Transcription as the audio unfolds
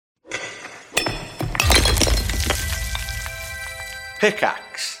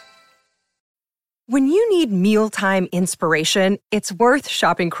Pickaxe. When you need mealtime inspiration, it's worth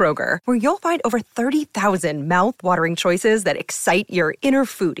shopping Kroger, where you'll find over 30,000 mouth-watering choices that excite your inner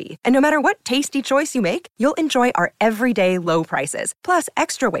foodie. And no matter what tasty choice you make, you'll enjoy our everyday low prices, plus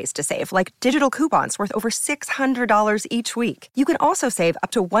extra ways to save, like digital coupons worth over $600 each week. You can also save up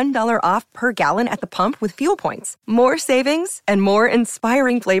to $1 off per gallon at the pump with fuel points. More savings and more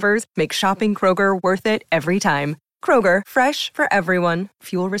inspiring flavors make shopping Kroger worth it every time. Kroger, fresh for everyone.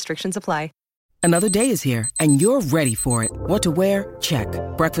 Fuel restrictions apply. Another day is here, and you're ready for it. What to wear? Check.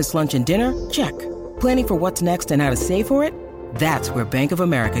 Breakfast, lunch, and dinner? Check. Planning for what's next and how to save for it? That's where Bank of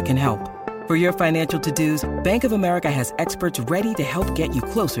America can help. For your financial to-dos, Bank of America has experts ready to help get you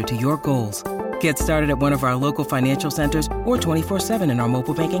closer to your goals. Get started at one of our local financial centers or 24/7 in our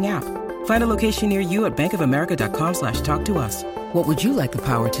mobile banking app. Find a location near you at bankofamerica.com/talktous. What would you like the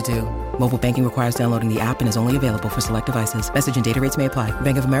power to do? Mobile banking requires downloading the app and is only available for select devices. Message and data rates may apply.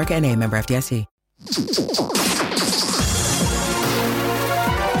 Bank of America N.A., member FDIC.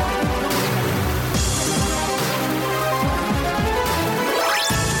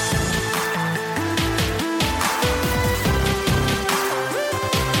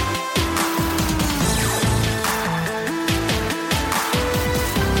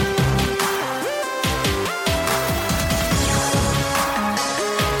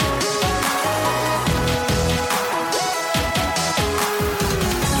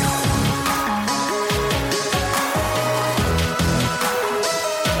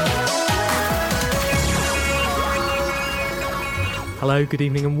 Hello, good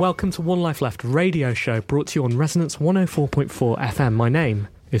evening, and welcome to One Life Left radio show, brought to you on Resonance 104.4 FM. My name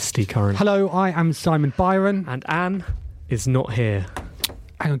is Steve Curran. Hello, I am Simon Byron. And Anne is not here.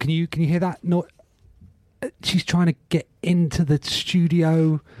 Hang on, can you hear that? She's trying to get into the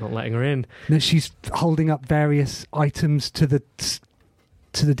studio. Not letting her in. No, she's holding up various items to the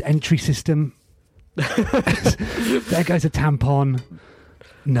entry system. There goes a tampon.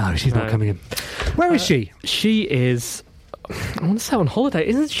 No, she's not coming in. Where is she? She is, I want to say, on holiday.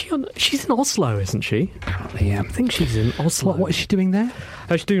 Isn't she? She's in Oslo, isn't she? Yeah. I think she's in Oslo. What is she doing there?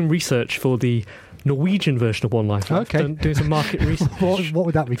 She's doing research for the Norwegian version of One Life Left. Okay. Doing some market research. What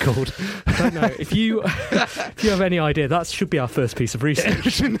would that be called? I don't know. If you have any idea, that should be our first piece of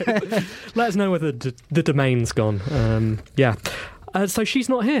research. Let us know whether the domain's gone. Yeah. So she's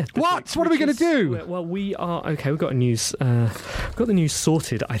not here. What are we going to do? Well, we are okay. We've got the news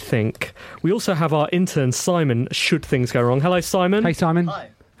sorted, I think. We also have our intern Simon. Should things go wrong? Hello, Simon. Hey, Simon.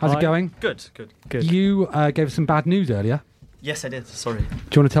 Hi. How's it going? Good. You gave us some bad news earlier. Yes, I did. Sorry. Do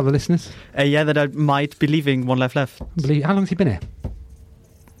you want to tell the listeners? Yeah, that I might be leaving One Life Left. How long has he been here?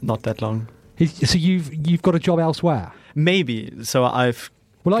 Not that long. So you've got a job elsewhere? Maybe. So I've.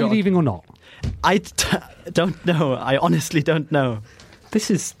 Well, are you leaving or not? I don't know. I honestly don't know.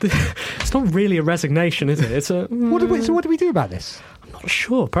 It's not really a resignation, is it? It's a. So what do we do about this? I'm not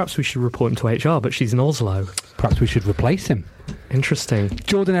sure. Perhaps we should report him to HR, but she's in Oslo. Perhaps we should replace him. Interesting.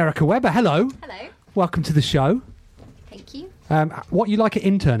 Jordan Erica Webber, hello. Hello. Welcome to the show. Thank you. What you like at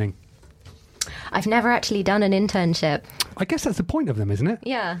interning? I've never actually done an internship. I guess that's the point of them, isn't it?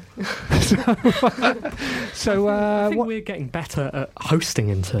 Yeah. So I think we're getting better at hosting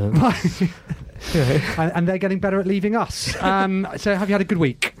interns. And they're getting better at leaving us. So have you had a good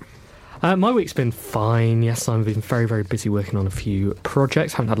week? My week's been fine. Yes, I've been very, very busy working on a few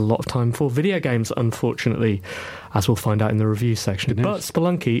projects. Haven't had a lot of time for video games, unfortunately, as we'll find out in the review section. But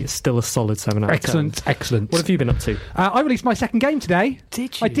Spelunky is still a solid 7 out of 10. Excellent. What have you been up to? I released my second game today.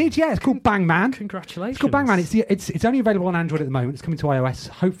 Did you? I did, yeah. It's called Bang Man. Congratulations. It's called Bang Man. It's only available on Android at the moment. It's coming to iOS,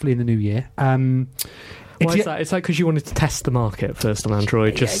 hopefully in the new year. Why is that? It's like because you wanted to test the market first on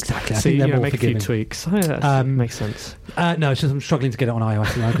Android, just exactly. see, make forgiving. a few tweaks. Oh, yeah, that makes sense. No, it's just I'm struggling to get it on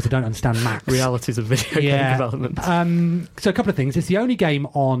iOS because I don't understand Macs. Realities of video game development. So a couple of things. It's the only game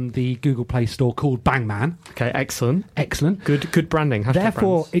on the Google Play Store called Bang Man. Okay, excellent. Good branding. Hashtag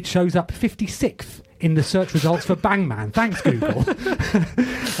Therefore, brands. it shows up 56th in the search results for Bang Man. Thanks, Google.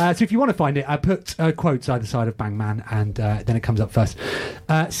 So if you want to find it, I put quotes either side of Bang Man, and then it comes up first.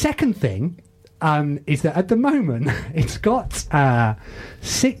 Second thing is that at the moment it's got 6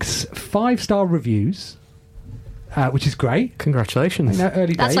 5-star reviews, which is great. Congratulations. I know,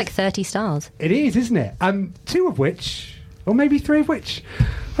 early That's days. like 30 stars. It is, isn't it? 2 of which, or maybe 3 of which,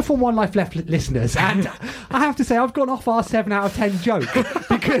 are for One Life Left listeners. And I have to say, I've gone off our 7 out of 10 joke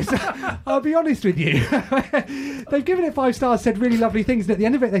because I'll be honest with you, they've given it 5 stars, said really lovely things, and at the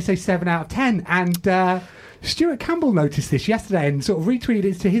end of it they say 7 out of 10. And Stuart Campbell noticed this yesterday and sort of retweeted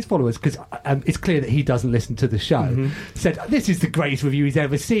it to his followers because it's clear that he doesn't listen to the show. Said, this is the greatest review he's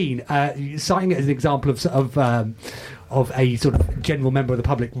ever seen, citing it as an example of of a sort of general member of the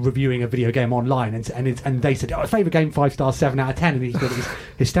public reviewing a video game online, and they said, favourite game 5 stars, 7 out of 10, and he thought it was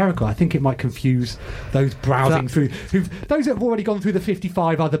hysterical. I think it might confuse those browsing through, those that have already gone through the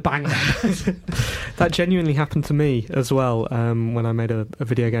 55 other bangers. That genuinely happened to me as well when I made a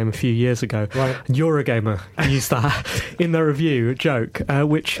video game a few years ago. Right. Eurogamer used that in their review joke,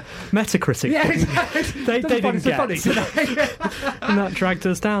 which Metacritic they didn't get. And that dragged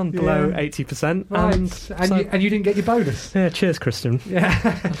us down below 80%. Right. And you didn't get your bonus. Yeah, cheers, Christian. Yeah.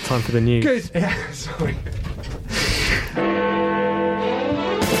 Time for the news. Good. Yeah, sorry.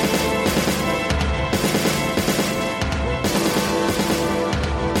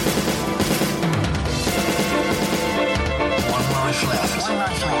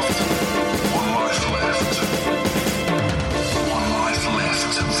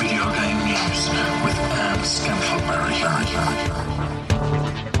 Video game news with Anne Scantlebury.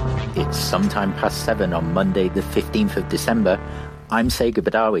 It's sometime past 7 on Monday the 15th of December. I'm Sega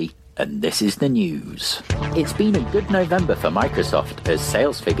Badawi, and this is the news. It's been a good November for Microsoft, as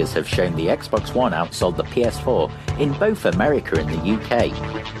sales figures have shown the Xbox One outsold the PS4 in both America and the UK.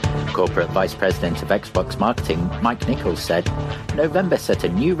 Corporate Vice President of Xbox Marketing, Mike Nichols, said, November set a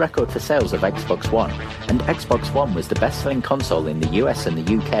new record for sales of Xbox One, and Xbox One was the best-selling console in the US and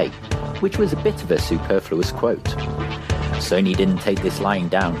the UK, which was a bit of a superfluous quote. Sony didn't take this lying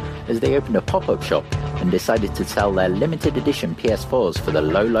down, as they opened a pop-up shop and decided to sell their limited edition PS4s for the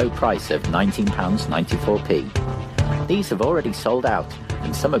low price of £19.94p. These have already sold out,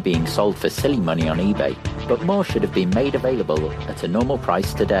 and some are being sold for silly money on eBay, but more should have been made available at a normal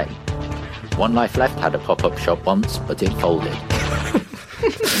price today. One Life Left had a pop-up shop once, but it folded.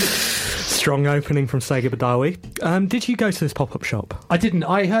 Strong opening from Sega Badawi. Did you go to this pop-up shop? I didn't.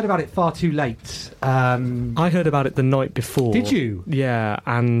 I heard about it far too late. I heard about it the night before. Did you? Yeah,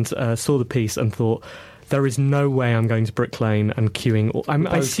 and saw the piece and thought, there is no way I'm going to Brick Lane and queuing. I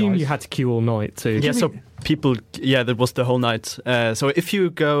assume you had to queue all night too. Yeah, so people, that was the whole night. So if you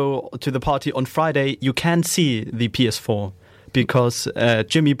go to the party on Friday, you can see the PS4 because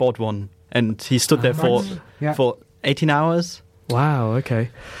Jimmy bought one and he stood there for 18 hours. Wow, okay.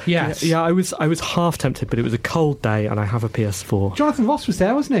 Yes. Yeah, I was half tempted, but it was a cold day and I have a PS4. Jonathan Ross was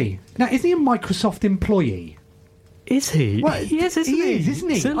there, wasn't he? Now, isn't he a Microsoft employee? Is he? Well, he is, isn't he? He is, isn't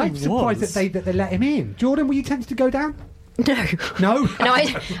he? Certainly I'm surprised that they let him in. Jordan, were you tempted to go down? No. No? No,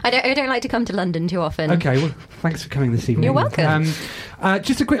 I don't like to come to London too often. Okay, well, thanks for coming this evening. You're welcome.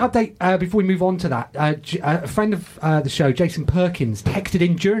 Just a quick update before we move on to that. A friend of the show, Jason Perkins, texted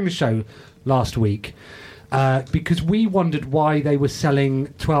in during the show last week because we wondered why they were selling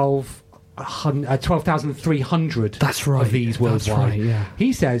 12,300 That's right. of these worldwide. That's right, yeah.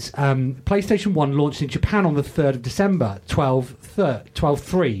 He says PlayStation 1 launched in Japan on the 3rd of December,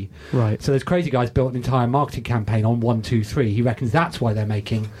 12/3. Right. So those crazy guys built an entire marketing campaign on 1/2/3. He reckons that's why they're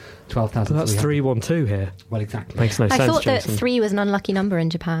making 12,300. That's 312 here. Well, exactly. Makes no I sense, thought Jason. that 3 was an unlucky number in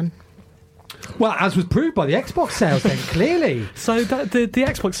Japan. Well, as was proved by the Xbox sales then, clearly. So the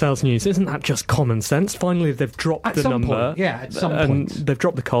Xbox sales news, isn't that just common sense? Finally, they've dropped At the some number. point, yeah, at some and point. they've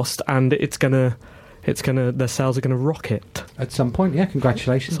dropped the cost, and their sales are gonna rocket. At some point, yeah,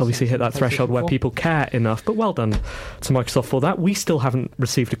 congratulations. It's obviously hit that threshold where people care enough, but well done to Microsoft for that. We still haven't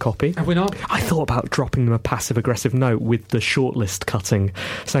received a copy. Have we not? I thought about dropping them a passive-aggressive note with the shortlist cutting,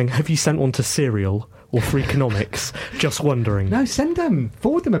 saying, have you sent one to Serial or Freakonomics? Just wondering. No,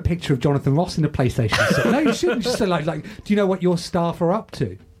 forward them a picture of Jonathan Ross in a PlayStation store. No, you shouldn't. Just say, like, do you know what your staff are up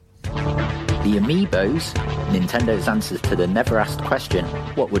to? The Amiibos, Nintendo's answers to the never-asked question,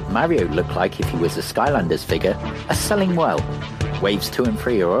 what would Mario look like if he was a Skylanders figure, are selling well. Waves 2 and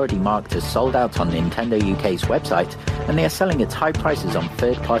 3 are already marked as sold out on Nintendo UK's website, and they are selling at high prices on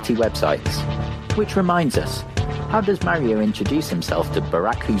third-party websites. Which reminds us, how does Mario introduce himself to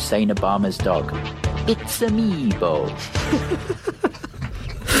Barack Hussein Obama's dog? It's Amiibo.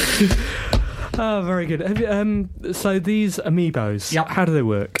 Oh, very good. So these Amiibos, Yep. how do they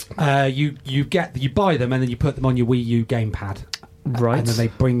work? You buy them and then you put them on your Wii U gamepad. Right. And then they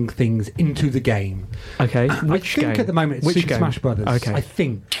bring things into the game. Okay. I Which think game? at the moment it's Which Super game? Smash Brothers. Okay. I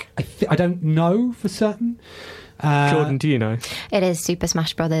think. I don't know for certain. Jordan, do you know? It is Super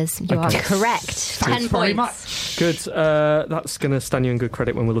Smash Brothers. You are correct. 10 Thanks very points. much. Good. That's going to stand you in good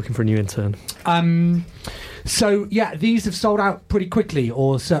credit when we're looking for a new intern. So, yeah, these have sold out pretty quickly,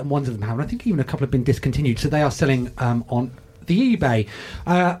 or certain ones of them have. And I think even a couple have been discontinued. So they are selling on the eBay,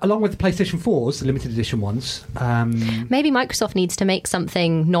 along with the PlayStation 4s, the limited edition ones. Maybe Microsoft needs to make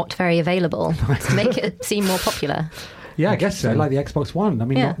something not very available to make it seem more popular. Yeah, I guess so, like the Xbox One. I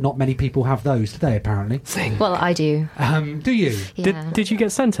mean, Yeah. not many people have those today, apparently. Well, I do. Do you? Yeah. Did you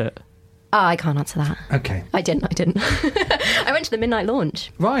get sent it? Oh, I can't answer that. Okay. I didn't. I went to the midnight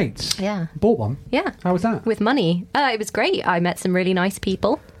launch. Right. Yeah. Bought one? Yeah. How was that? With money. It was great. I met some really nice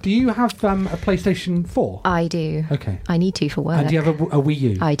people. Do you have a PlayStation 4? I do. Okay. I need to for work. And do you have a Wii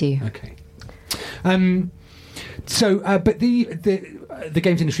U? I do. Okay. But the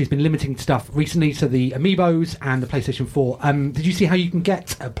games industry has been limiting stuff recently, so the Amiibos and the PlayStation 4. Did you see how you can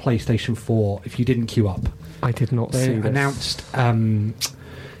get a PlayStation 4 if you didn't queue up? I did not They see this. announced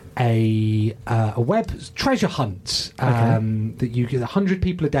a web treasure hunt that you get 100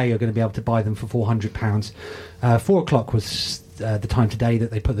 people a day are going to be able to buy them for £400. 4 o'clock was the time today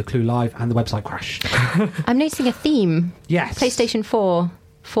that they put the clue live, and the website crashed. I'm noticing a theme. Yes. PlayStation 4,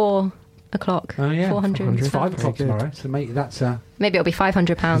 4 o'clock. Oh yeah, 400. It's 5 o'clock Very good. tomorrow, so maybe that's Maybe it'll be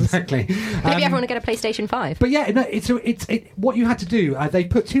 £500. exactly. Maybe everyone will get a PlayStation 5. But yeah, no, it's what you had to do. They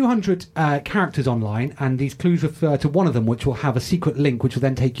put 200 characters online, and these clues refer to one of them, which will have a secret link, which will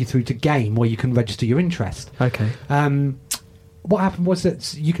then take you through to game where you can register your interest. Okay. What happened was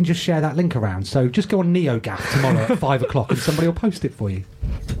that you can just share that link around. So just go on NeoGAF tomorrow at 5 o'clock, and somebody will post it for you.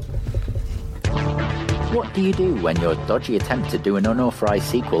 What do you do when your dodgy attempt to do an unauthorized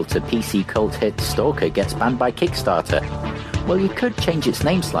sequel to PC cult hit Stalker gets banned by Kickstarter? Well, you could change its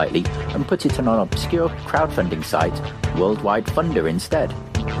name slightly and put it on an obscure crowdfunding site, Worldwide Funder, instead.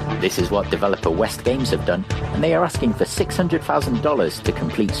 This is what developer West Games have done, and they are asking for $600,000 to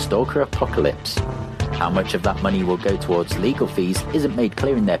complete Stalker Apocalypse. How much of that money will go towards legal fees isn't made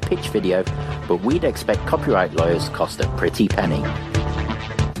clear in their pitch video, but we'd expect copyright lawyers cost a pretty penny.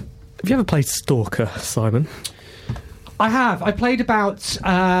 Have you ever played Stalker, Simon? I have. I played about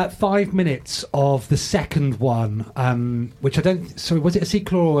 5 minutes of the second one, which I don't... Sorry, was it a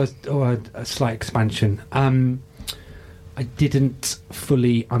sequel or a slight expansion? I didn't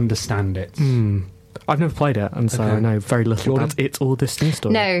fully understand it. I've never played it, and so Okay. I know very little Jordan? about it or this new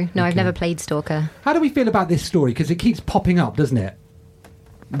story. No, I've never played Stalker. How do we feel about this story? Because it keeps popping up, doesn't it?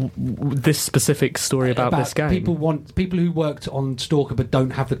 This specific story about this game. People who worked on Stalker but don't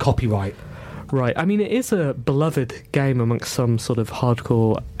have the copyright. Right. I mean, it is a beloved game amongst some sort of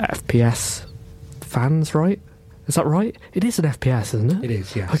hardcore FPS fans, right? Is that right? It is an FPS, isn't it? It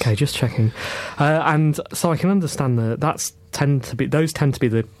is, yes. Okay, just checking. And so I can understand that those tend to be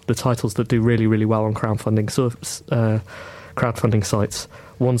the titles that do really, really well on crowdfunding sites.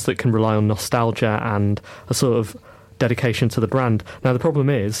 Ones that can rely on nostalgia and a sort of dedication to the brand. Now the problem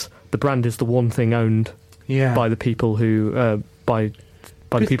is the brand is the one thing owned by the people who by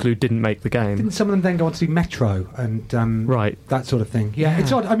the people who didn't make the game. Didn't some of them then go on to do Metro and right, that sort of thing? Yeah,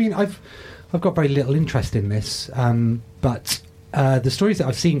 it's odd. I mean, I've got very little interest in this, but the stories that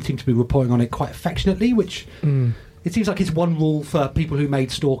I've seen seem to be reporting on it quite affectionately, which it seems like it's one rule for people who made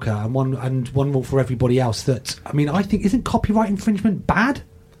Stalker and one rule for everybody else. That, I mean, I think, isn't copyright infringement bad?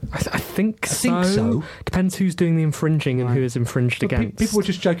 I think so. Depends who's doing the infringing and who is infringed against. People were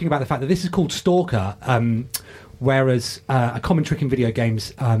just joking about the fact that this is called Stalker, whereas a common trick in video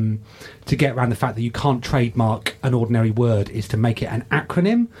games to get around the fact that you can't trademark an ordinary word is to make it an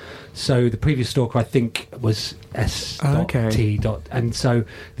acronym. So the previous Stalker, I think, was S.T. And so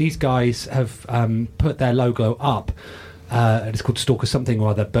these guys have put their logo up. It's called Stalker something or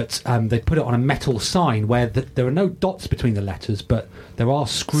other, but they put it on a metal sign where there are no dots between the letters, but there are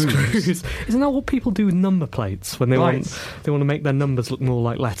screws. Isn't that what people do with number plates when they want to make their numbers look more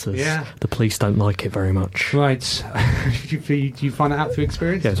like letters? Yeah. The police don't like it very much. Right. Do you find that out through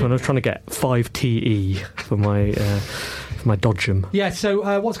experience? Yes, when I was trying to get 5TE for my Dodgem. Yeah,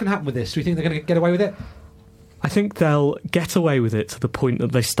 so what's going to happen with this? Do you think they're going to get away with it? I think they'll get away with it to the point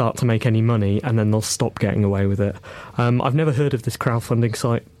that they start to make any money, and then they'll stop getting away with it. I've never heard of this crowdfunding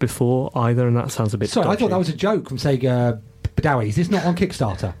site before either, and that sounds a bit Sorry, dodgy. I thought that was a joke from Sega Badawi. Is this not on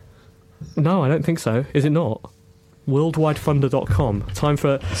Kickstarter? No, I don't think so. Is it not? Worldwidefunder.com. Time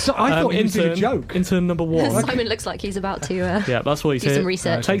for So I thought you did a joke. Intern number 1. Simon looks like he's about to Yeah, that's what he's do here. some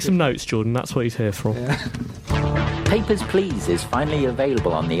research. Take some notes, Jordan. That's what he's here for. Papers, Please is finally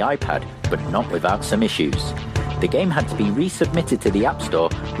available on the iPad, but not without some issues. The game had to be resubmitted to the App Store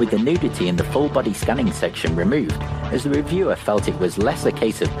with the nudity in the full-body scanning section removed, as the reviewer felt it was less a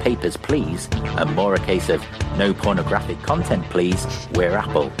case of Papers, Please and more a case of no pornographic content, please, we're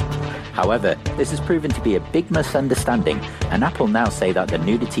Apple. However, this has proven to be a big misunderstanding, and Apple now say that the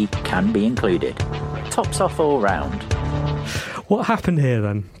nudity can be included. Tops off all round. What happened here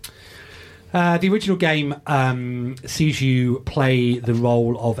then? The original game sees you play the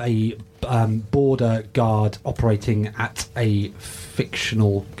role of a border guard operating at a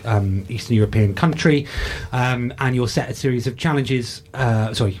fictional Eastern European country, and you're set a series of challenges.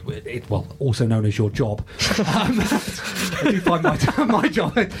 Also known as your job. I do find my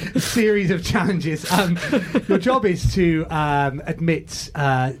job a series of challenges. Your job is to admit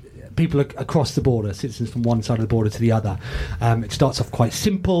people across the border, citizens from one side of the border to the other. It starts off quite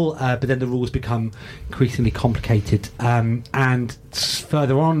simple, but then the rules become increasingly complicated. And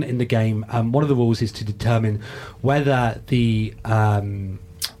further on in the game, one of the rules is to determine whether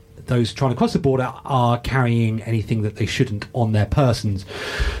those trying to cross the border are carrying anything that they shouldn't on their persons.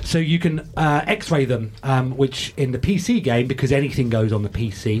 So you can X-ray them, which in the PC game, because anything goes on the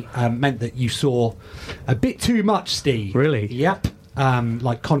PC, meant that you saw a bit too much, Steve. Really? Yep.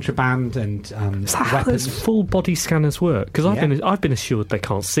 Like contraband and Is that how weapons. those full body scanners work? Because I've been assured they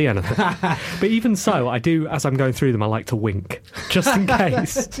can't see anything. But even so, I do, as I'm going through them, I like to wink, just in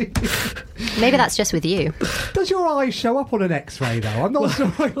case. Maybe that's just with you. Does your eyes show up on an X-ray though? I'm not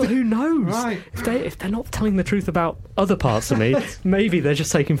sure. Well, who knows? Right. If they're not telling the truth about other parts of me, maybe they're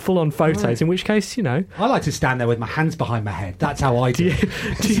just taking full-on photos. Right. In which case, I like to stand there with my hands behind my head. That's how I do.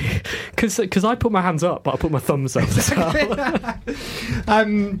 Because I put my hands up, but I put my thumbs up as well.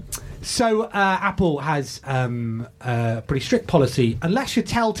 So Apple has a pretty strict policy, unless you're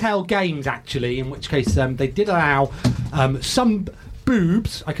Telltale Games, actually, in which case they did allow some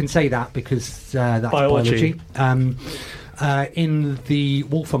boobs. I can say that because that's biology. In the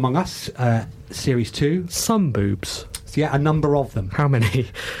Wolf Among Us Series 2. Some boobs. Yeah, a number of them. How many?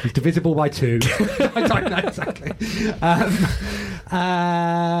 It's divisible by 2. I don't know exactly.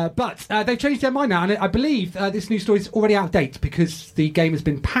 But they've changed their mind now, and I believe this news story is already out of date because the game has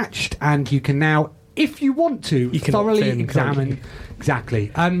been patched, and you can now, if you want to, thoroughly examine.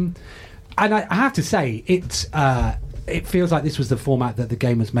 Exactly. And I have to say, it feels like this was the format that the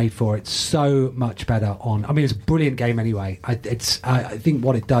game was made for. It's so much better on. I mean, it's a brilliant game anyway. I think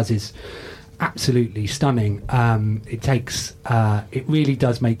what it does is absolutely stunning. It really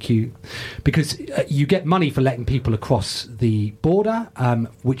does make you, because you get money for letting people across the border,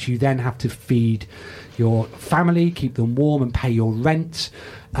 which you then have to feed your family, keep them warm, and pay your rent.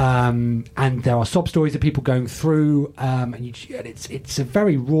 And there are sob stories of people going through, and it's a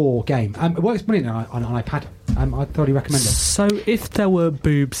very raw game. It works brilliant on iPad. I thoroughly recommend it. So, if there were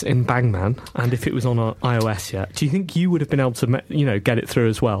boobs in Bangman, and if it was on iOS yet, do you think you would have been able to, get it through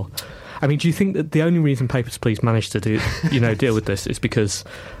as well? I mean, do you think that the only reason Papers, Please managed to deal with this is because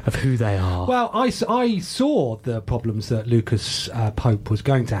of who they are? Well, I saw the problems that Lucas Pope was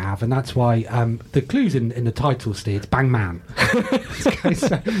going to have, and that's why the clues in the title, Steve, it's Bang Man.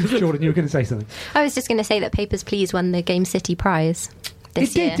 Jordan, you were going to say something. I was just going to say that Papers, Please won the Game City Prize.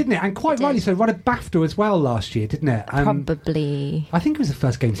 It did, didn't it? And quite rightly so. It won a BAFTA as well last year, didn't it? Probably. I think it was the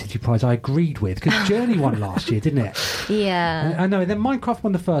first Game City Prize I agreed with, because Journey won last year, didn't it? Yeah. I know. Then Minecraft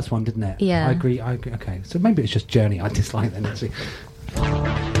won the first one, didn't it? Yeah. I agree. Okay, so maybe it's just Journey I dislike then. Actually.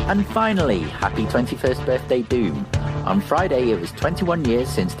 And finally, happy 21st birthday, Doom. On Friday, it was 21 years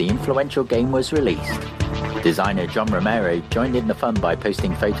since the influential game was released. Designer John Romero joined in the fun by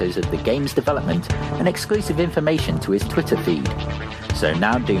posting photos of the game's development and exclusive information to his Twitter feed. So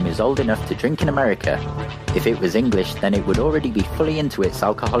now Doom is old enough to drink in America. If it was English, then it would already be fully into its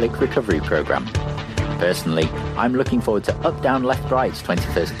alcoholic recovery program. Personally, I'm looking forward to Up, Down, Left, Right's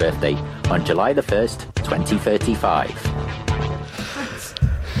 21st birthday on July the 1st,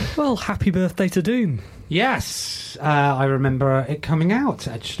 2035. Well, happy birthday to Doom. Yes, I remember it coming out,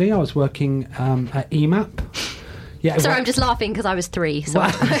 actually. I was working at EMAP. Yeah, Sorry, I'm just laughing because I was 3, so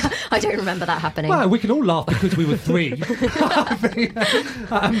I don't remember that happening. Well, we can all laugh because we were 3. It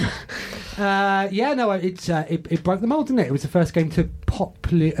broke the mold, didn't it? It was the first game to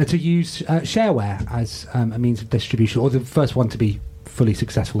use shareware as a means of distribution, or the first one to be fully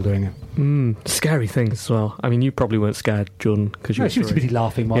successful doing it. Scary things as well. I mean, you probably weren't scared, Jordan, because you were she was busy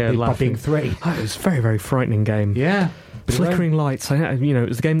laughing while being 3. Oh, it was a very, very frightening game. Yeah. Flickering lights. It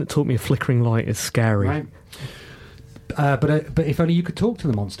was the game that taught me a flickering light is scary. Right. But if only you could talk to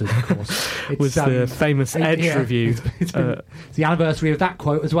the monsters, of course. Was the famous Edge review. It's the anniversary of that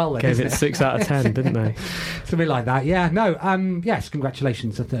quote as well. Then, gave it 6 out of 10, didn't they? Something like that. Yeah. No. Yes.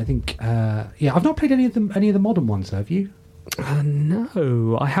 Congratulations. I think. I've not played any of the modern ones. Though, have you?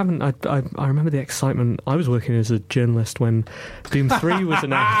 No, I haven't. I remember the excitement. I was working as a journalist when Doom 3 was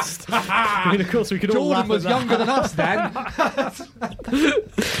announced. I mean, of course, we could all laugh at that. Jordan was younger than us then.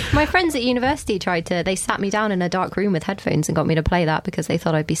 My friends at university they sat me down in a dark room with headphones and got me to play that because they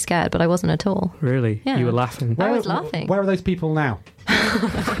thought I'd be scared, but I wasn't at all. Really? Yeah. You were laughing? I was laughing. Where are those people now?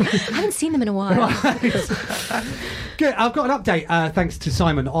 I haven't seen them in a while. Good. I've got an update, thanks to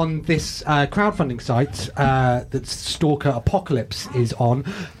Simon, on this crowdfunding site that Stalker Apocalypse is on.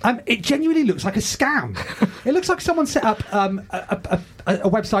 It genuinely looks like a scam. It looks like someone set up a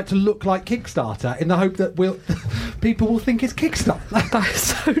website to look like Kickstarter in the hope that people will think it's Kickstarter. That is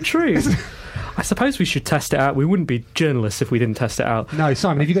so true. I suppose we should test it out. We wouldn't be journalists if we didn't test it out. No,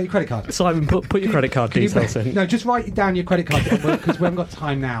 Simon, have you got your credit card? Simon, put your credit card details in. No, just write down your credit card because we haven't got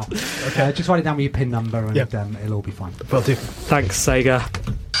time now. Okay, just write it down with your PIN number and it'll all be fine. Will do. Thanks, Sega.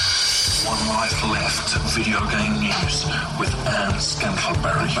 One Life Left video game news with Anne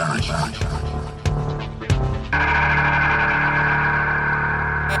Scantleberry.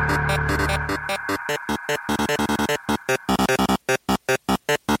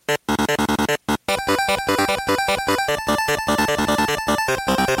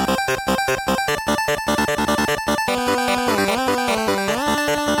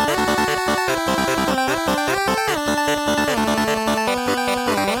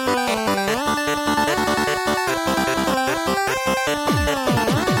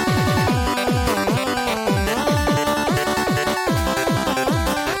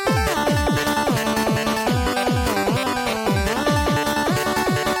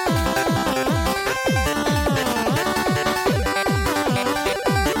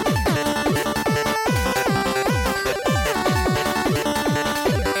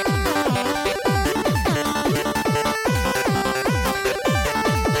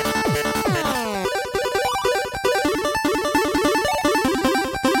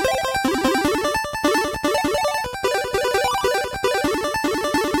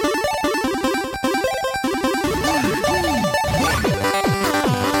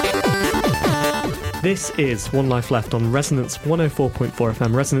 This is One Life Left on Resonance 104.4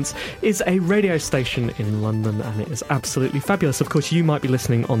 FM. Resonance is a radio station in London and it is absolutely fabulous. Of course, you might be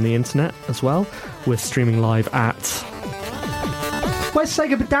listening on the internet as well. We're streaming live at... Where's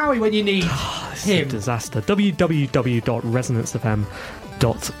Sega Badawi when you need him? Disaster.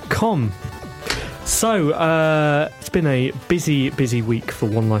 www.resonacefm.com. So, it's been a busy week for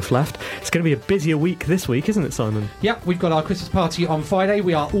One Life Left. It's going to be a busier week this week, isn't it, Simon? Yep, we've got our Christmas party on Friday.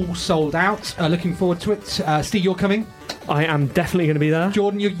 We are all sold out. Looking forward to it. Steve, you're coming? I am definitely going to be there.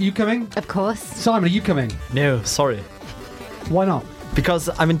 Jordan, you coming? Of course. Simon, are you coming? No, sorry. Why not? Because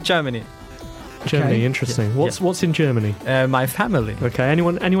I'm in Germany. Germany, Okay. interesting. What's in Germany? My family. Okay,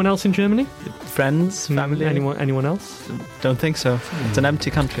 anyone else in Germany? Friends, family. Anyone else? Don't think so. It's an empty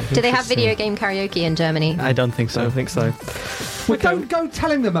country. Do they have video game karaoke in Germany? I don't think so. I don't think so. Well, don't go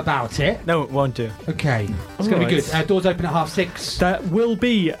telling them about it. No, it won't do. Okay. It's going to be Alright. good. Doors open at 6:30. There will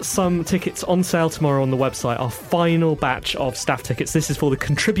be some tickets on sale tomorrow on the website, our final batch of staff tickets. This is for the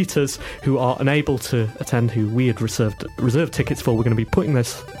contributors who are unable to attend, who we had reserved tickets for. We're going to be putting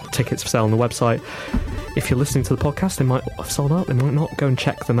those tickets for sale on the website. If you're listening to the podcast, they might have sold out, they might not. Go and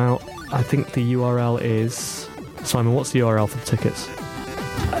check them out. I think the URL is... Simon, what's the URL for the tickets?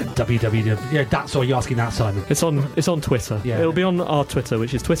 www. Yeah, that's all. You're asking that, Simon. It's on Twitter. Yeah. It'll be on our Twitter,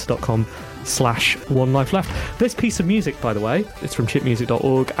 which is twitter.com/OneLifeLeft. This piece of music, by the way, it's from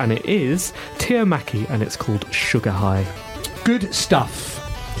chipmusic.org, and it is Tio Mackie, and it's called Sugar High. Good stuff.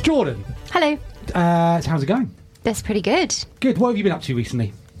 Jordan, Hello. how's it going? That's pretty good. Good. What have you been up to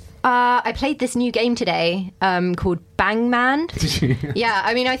recently? I played this new game today called Bang Man. Yeah,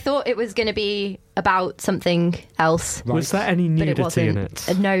 I mean, I thought it was going to be about something else. Right. Was there any But it nudity in wasn't.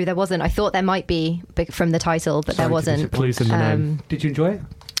 it? No, there wasn't. I thought there might be from the title, but Sorry there to wasn't. disappoint. Clues in the name. Did you enjoy it?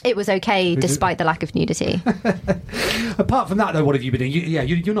 It was okay, despite the lack of nudity. Apart from that, though, what have you been doing?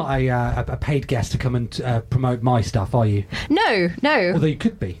 You're not a paid guest to come and promote my stuff, are you? No. Although you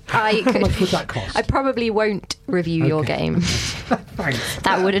could be. I How could. much would that cost? I probably won't review your Okay. game. Thanks.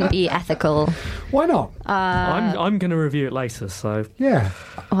 That wouldn't be ethical. Why not? I'm going to review it later, so... Yeah.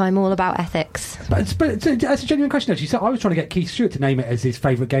 Oh, I'm all about ethics. But that's a genuine question, actually. So I was trying to get Keith Stewart to name it as his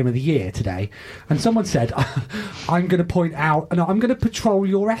favourite game of the year today, and someone said, I'm going to point out, and I'm going to patrol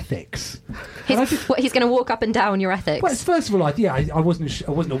your ethics. And I just- He's going to walk up and down your ethics. Well, first of all, I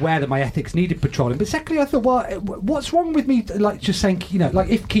wasn't aware that my ethics needed patrolling. But secondly, I thought, well, what's wrong with me? Like just saying, like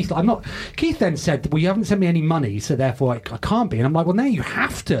if Keith, I'm not. Keith then said, well, you haven't sent me any money, so therefore I can't be. And I'm like, well, now you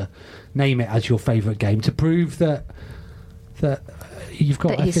have to name it as your favourite game to prove that you've got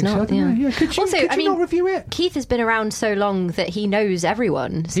That ethics. he's not, I don't know. yeah. Could you, Also, could I you mean, not review it? Keith has been around so long that he knows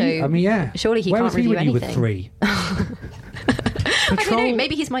everyone. So Yeah. surely he Where can't was he review when you were anything. 3? I don't know.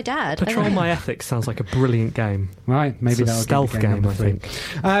 Maybe he's my dad. Patrol My Ethics sounds like a brilliant game. Right, maybe It's a that'll stealth give the game, I number 3.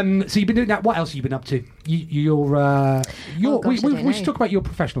 think. So you've been doing that. What else have you been up to? We should talk about your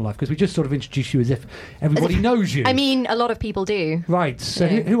professional life, because we just sort of introduced you as if everybody knows you. I mean, a lot of people do. Right. So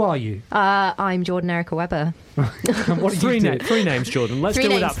who are you? I'm Jordan Erica Webber. What do you do? Three names, Jordan. Let's Three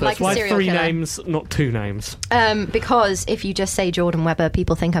deal with that names, first. like a Why serial 3 killer. names, not 2 names? Because if you just say Jordan Webber,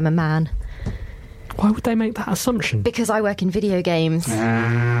 people think I'm a man. Why would they make that assumption? Because I work in video games.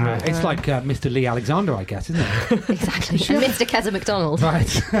 It's like Mr. Lee Alexander, I guess, isn't it? Exactly. And Mr. Keza McDonald. Right.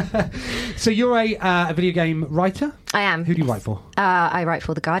 So you're a video game writer? I am. Who do you write for? I write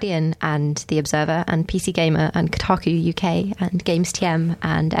for The Guardian and The Observer and PC Gamer and Kotaku UK and Games TM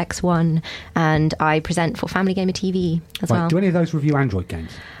and X1, and I present for Family Gamer TV as well. Do any of those review Android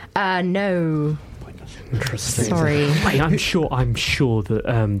games? No. Interesting. Sorry. Wait, I'm sure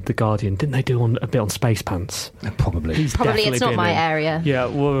that The Guardian, didn't they do a bit on Space Pants? Probably. He's Probably definitely it's not been my in. area. Yeah,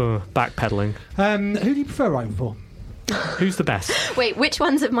 whoa, backpedaling. Who do you prefer writing for? Who's the best? Wait, which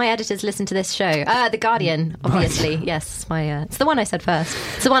ones of my editors listen to this show? The Guardian, obviously. Right. Yes, it's the one I said first.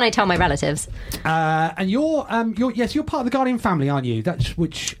 It's the one I tell my relatives. And you're part of the Guardian family, aren't you? That's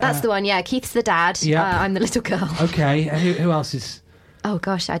the one. Yeah, Keith's the dad. Yeah. I'm the little girl. Okay. Who else is? Oh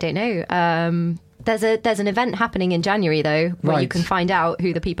gosh, I don't know. There's an event happening in January though, where you can find out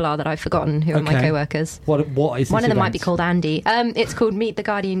who the people are that I've forgotten, who are my co-workers. What is this one of them event? might be called Andy. It's called Meet the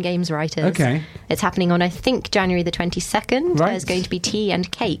Guardian Games Writers. Okay. It's happening on, I think, January the 22nd. Right. There's going to be tea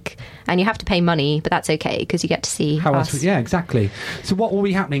and cake, and you have to pay money, but that's okay because you get to see How us. else? Yeah, exactly. So what will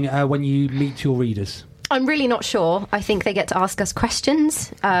be happening when you meet your readers? I'm really not sure. I think they get to ask us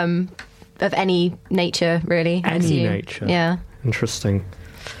questions of any nature, really. Any nature? Yeah. Interesting.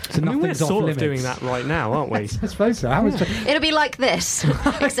 So we're sort of limits. doing that right now, aren't we? I suppose so. It'll be like this,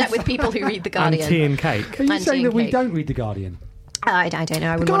 except with people who read The Guardian. And tea and cake. Are you And saying tea that and we cake. don't read The Guardian? I don't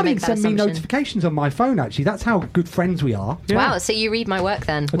know. I The wouldn't want to Guardian make that send me assumption. notifications on my phone, actually. That's how good friends we are. Yeah. Wow, so you read my work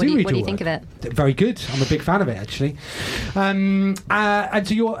then? I What do read you your think of work. it? Very good. I'm a big fan of it, actually. And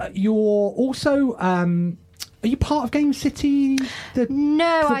so you're also... are you part of Game City?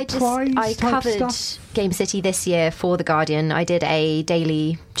 No, the I prize type covered stuff? Game City this year for The Guardian. I did a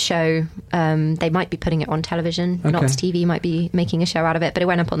daily show. They might be putting it on television. Okay. Knots TV might be making a show out of it, but it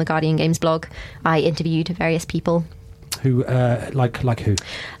went up on the Guardian Games blog. I interviewed various people. Who, like who?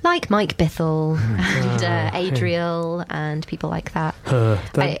 Like Mike Bithell and Adriel and people like that.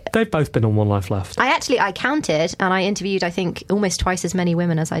 They've both been on One Life Left. I counted and I interviewed, I think, almost twice as many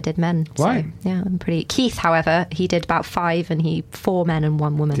women as I did men. Right. So, yeah, I'm pretty... Keith, however, he did about 5 and 4 men and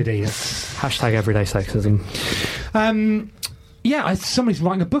 1 woman. Did he? Hashtag everyday sexism. Yeah, somebody's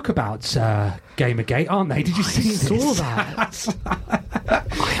writing a book about Gamergate, aren't they? Did you see this? I saw that.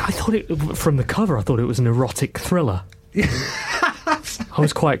 I thought it, from the cover, I thought it was an erotic thriller. I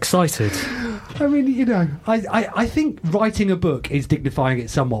was quite excited. I mean, you know, I think writing a book is dignifying it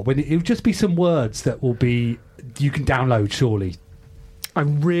somewhat. When it'll just be some words that will be you can download, surely. I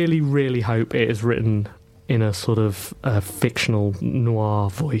really, really hope it is written in a sort of fictional noir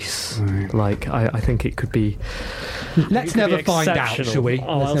voice. Right. Like, I think it could be. Let's never find out, shall we?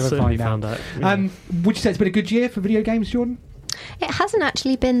 Oh, Let's I'll never certainly find out. Yeah. Would you say it's been a good year for video games, Jordan? It hasn't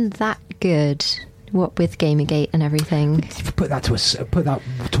actually been that good. What with Gamergate and everything. Put that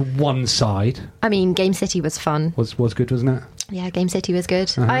to one side. I mean, Game City was fun. Was good, wasn't it? Yeah, Game City was good.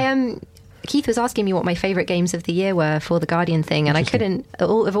 Uh-huh. Keith was asking me what my favourite games of the year were for the Guardian thing, and I couldn't.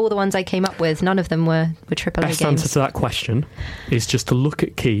 All the ones I came up with, none of them were AAA Best games. answer to that question is just to look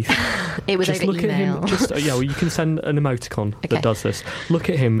at Keith. It was just over look email. at him. Well, you can send an emoticon Okay. that does this. Look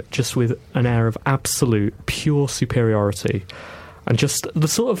at him just with an air of absolute, pure superiority. And just the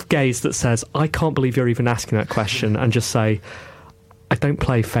sort of gaze that says, I can't believe you're even asking that question, and just say, I don't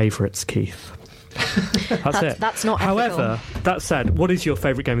play favourites, Keith. That's it. That's not ethical. However, that said, what is your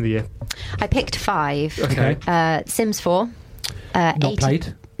favourite game of the year? I picked 5. Okay. Sims 4. Not 80,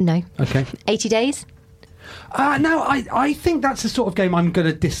 played? No. Okay. 80 Days? No, I think that's the sort of game I'm going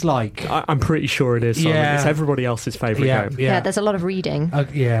to dislike. I'm pretty sure it is. Simon. Yeah. It's everybody else's favourite game. Yeah, there's a lot of reading.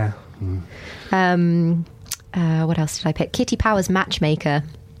 Yeah. What else did I pick? Kitty Powers Matchmaker.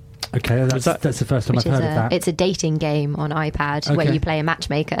 Okay, that's the first time I've heard of that. It's a dating game on iPad where Okay. you play a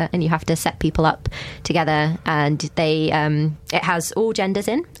matchmaker and you have to set people up together, and they it has all genders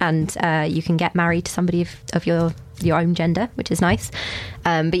in, and you can get married to somebody of your own gender, which is nice.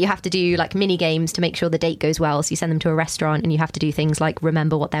 But you have to do like mini games to make sure the date goes well. So you send them to a restaurant and you have to do things like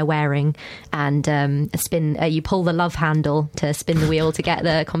remember what they're wearing and you pull the love handle to spin the wheel to get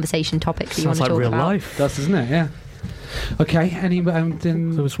the conversation topic that you want Sounds to like talk real about. life. Does, doesn't it? Yeah. Okay,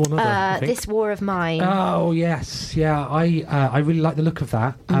 there was one other. I think. This War of Mine. Oh yes, yeah. I really like the look of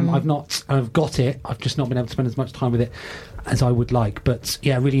that. I've got it. I've just not been able to spend as much time with it as I would like. But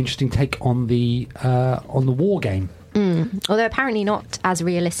yeah, really interesting take on the war game. Although apparently not as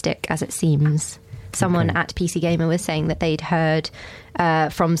realistic as it seems. Someone at PC Gamer was saying that they'd heard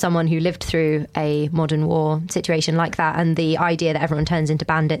from someone who lived through a modern war situation like that, and the idea that everyone turns into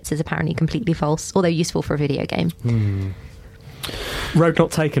bandits is apparently completely false, although useful for a video game. Road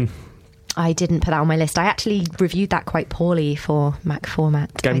Not Taken. I didn't put that on my list. I actually reviewed that quite poorly for Mac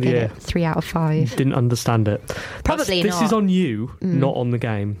format. Game of the year. 3 out of 5. Didn't understand it. Probably not. This is on you, not on the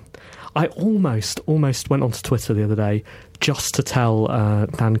game. I almost went onto Twitter the other day just to tell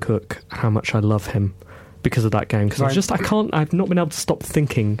Dan Cook how much I love him because of that game. Because I've not been able to stop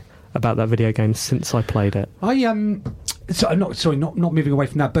thinking about that video game since I played it. So I'm not moving away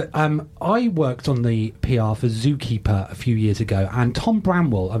from that, but I worked on the PR for Zookeeper a few years ago, and Tom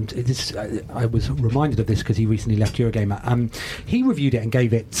Bramwell, I was reminded of this because he recently left Eurogamer. He reviewed it and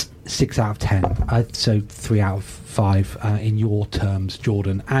gave it 6 out of 10, so 3 out of 5 in your terms,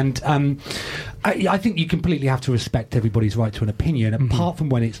 Jordan. And I think you completely have to respect everybody's right to an opinion, apart from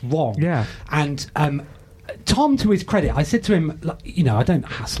when it's wrong. Yeah. And Tom, to his credit, I said to him, I don't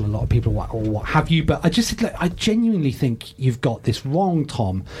hassle a lot of people or what have you, but I just said, look, I genuinely think you've got this wrong,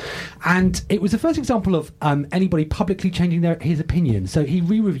 Tom. And it was the first example of anybody publicly changing his opinion. So he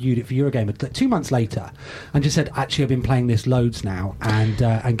re-reviewed it for Eurogamer 2 months later and just said, actually, I've been playing this loads now,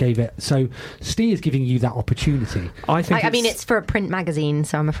 and gave it. So Steve is giving you that opportunity. I mean, it's for a print magazine,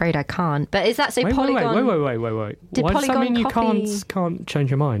 so I'm afraid I can't. But is that so? Polygon? Wait. Did Why Polygon does that mean you copy... can't change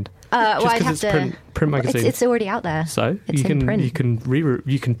your mind? Well, I'd have to. Print magazine. It's already out there. So it's in print. you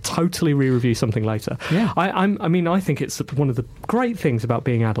can totally re-review something later. Yeah. I think it's one of the great things about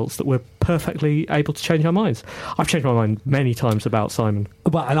being adults that we're perfectly able to change our minds. I've changed my mind many times about Simon.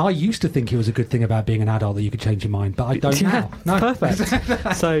 Well, and I used to think it was a good thing about being an adult that you could change your mind, but I don't now. No.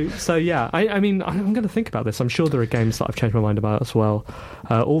 Perfect. so yeah. I mean, I'm going to think about this. I'm sure there are games that I've changed my mind about as well,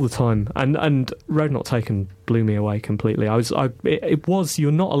 all the time. And Road Not Taken blew me away completely.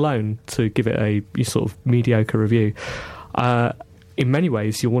 You're not alone to give it a sort of mediocre review. In many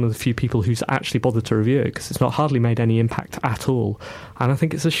ways, you're one of the few people who's actually bothered to review it, because it's not hardly made any impact at all. And I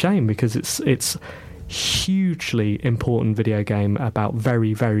think it's a shame, because it's hugely important video game about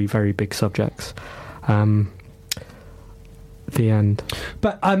very, very, very big subjects. The end.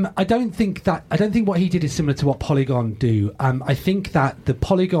 But I don't think what he did is similar to what Polygon do. I think that the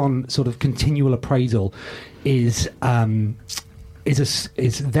Polygon sort of continual appraisal is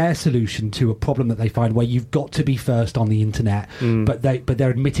their solution to a problem that they find, where you've got to be first on the internet, but they're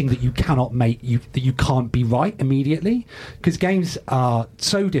admitting that you cannot that you can't be right immediately, because games are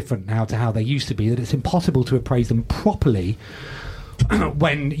so different now to how they used to be that it's impossible to appraise them properly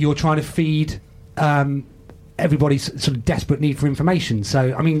when you're trying to feed everybody's sort of desperate need for information.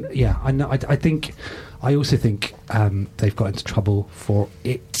 So I mean, yeah, I also think they've got into trouble for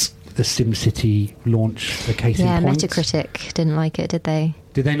it. The SimCity launch, the case in point. Yeah, Metacritic didn't like it, did they?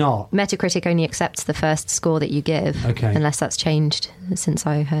 Did they not? Metacritic only accepts the first score that you give, unless that's changed since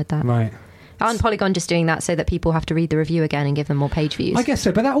I heard that. Right. Aren't Polygon just doing that so that people have to read the review again and give them more page views? I guess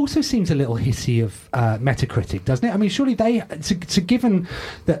so, but that also seems a little hissy of Metacritic, doesn't it? I mean, surely given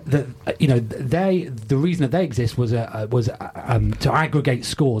that the reason that they exist was to aggregate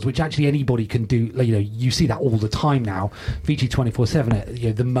scores, which actually anybody can do. You see that all the time now. VG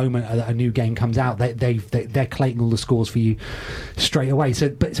 24/7. The moment a new game comes out, they're collating all the scores for you straight away. So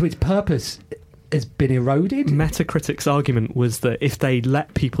its purpose has been eroded. Metacritic's argument was that if they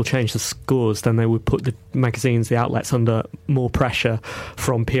let people change the scores, then they would put the magazines, the outlets, under more pressure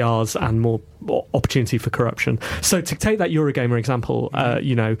from PRs and more opportunity for corruption. So to take that Eurogamer example,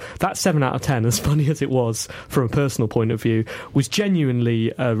 that 7 out of 10, as funny as it was from a personal point of view, was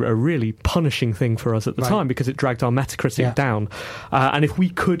genuinely a really punishing thing for us at the time, because it dragged our Metacritic down. And if we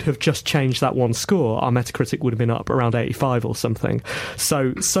could have just changed that one score, our Metacritic would have been up around 85 or something.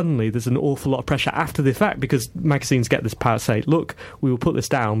 So suddenly there's an awful lot of pressure after the fact, because magazines get this power to say, look, we will put this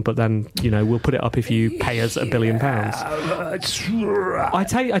down, but then we'll put it up if you pay us £1 billion. I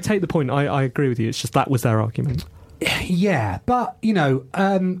take the point. I agree with you. It's just that was their argument. Yeah, but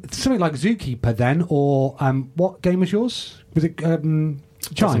something like Zookeeper then, or what game was yours? Was it Chime?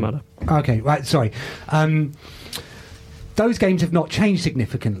 Doesn't matter. Okay, right. Sorry. Those games have not changed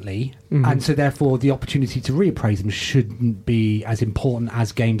significantly, and so therefore the opportunity to reappraise them shouldn't be as important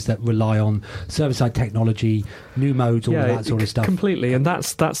as games that rely on server-side technology, new modes, all of that sort of stuff. Completely, and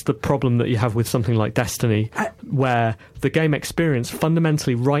that's the problem that you have with something like Destiny, where the game experience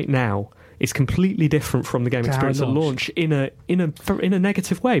fundamentally right now is completely different from the game experience at launch in a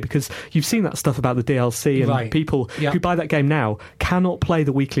negative way, because you've seen that stuff about the DLC and people who buy that game now cannot play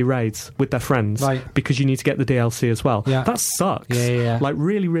the weekly raids with their friends because you need to get the DLC as well. That sucks. Like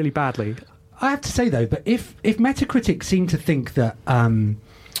really, really badly. I have to say though, but if Metacritic seem to think that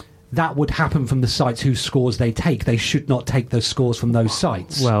that would happen from the sites whose scores they take, they should not take those scores from those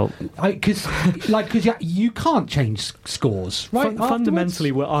sites. Well, because you can't change scores, right?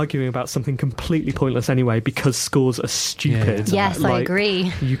 Fundamentally, we're arguing about something completely pointless anyway, because scores are stupid. Yes, I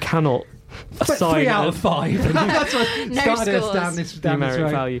agree. You cannot assign 3 out of 5. That's what started us down this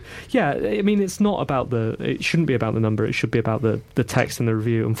numeric value. Yeah, I mean, it's not about it shouldn't be about the number. It should be about the text and the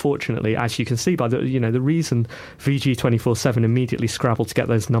review. Unfortunately, as you can see by the reason VG247 immediately scrabbled to get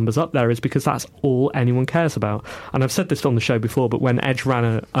those numbers up there is because that's all anyone cares about. And I've said this on the show before, but when Edge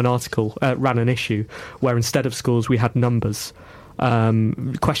ran an issue where instead of scores we had numbers.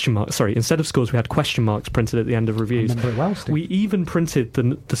 Question marks. Sorry, instead of scores we had question marks printed at the end of reviews. I remember it well, Steve. We even printed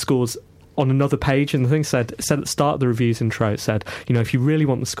the scores on another page, and the thing said at the start of the reviews intro, it said, if you really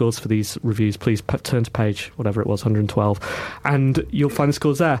want the scores for these reviews, please turn to page whatever it was, 112, and you'll find the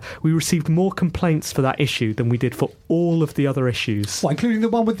scores there. We received more complaints for that issue than we did for all of the other issues. What, including the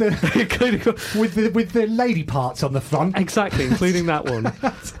one with the with the lady parts on the front? Exactly, including that one.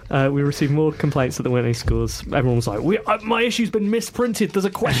 We received more complaints that there weren't any scores. Everyone was like, my issue's been misprinted, there's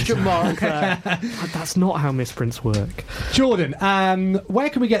a question mark there. That's not how misprints work. Jordan, where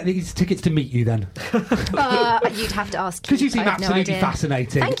can we get these tickets to meet you then? You'd have to ask, because you seem absolutely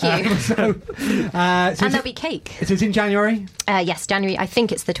fascinating. Thank you. So and there'll be cake. So it's in January? Yes, January. I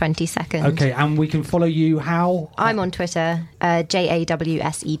think it's the 22nd. Okay, and we can follow you how? I'm on Twitter,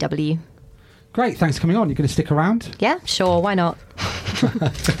 JAWSEW. Great, thanks for coming on. You're going to stick around? Yeah, sure, why not?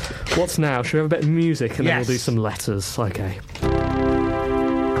 What's now? Should we have a bit of music and then we'll do some letters? Okay.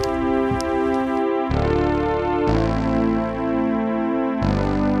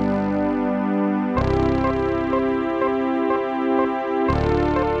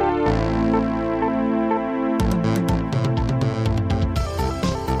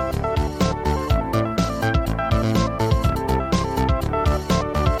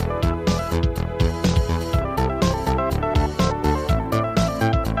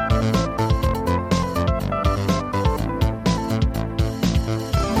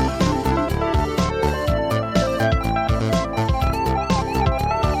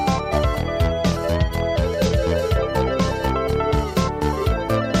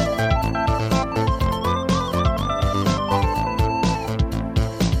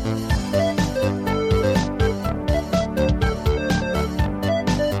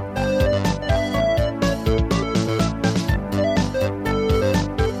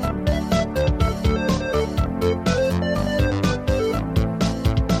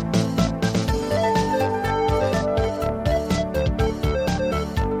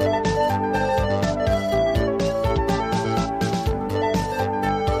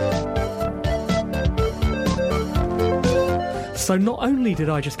 So not only did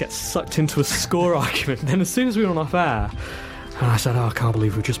I just get sucked into a score argument, then as soon as we were off air, and I said, I can't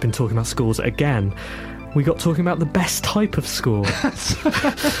believe we've just been talking about scores again, we got talking about the best type of score.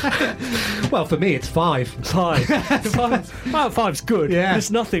 Well, for me, it's 5. 5. Well, 5's good. Yeah.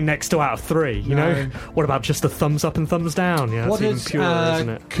 There's nothing next to out of 3, you know? What about just the thumbs up and thumbs down? Yeah, what that's does even purer, isn't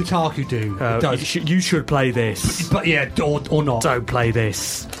it? Kotaku do? You should play this. But yeah, or not. Don't play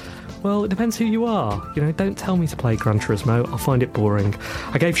this. Well, it depends who you are. Don't tell me to play Gran Turismo. I'll find it boring.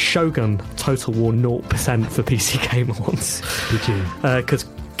 I gave Shogun Total War 0% for PC Gamer once. Did you? Because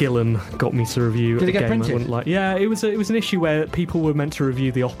Gillen got me to review a game printed? I wouldn't like. Yeah, it was an issue where people were meant to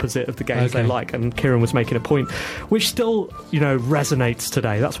review the opposite of the games they like, and Kieran was making a point, which still, resonates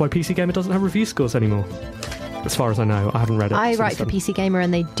today. That's why PC Gamer doesn't have review scores anymore. As far as I know, I haven't read it. I write for PC Gamer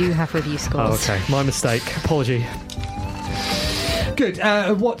and they do have review scores. Oh, okay. My mistake. Apology. Good.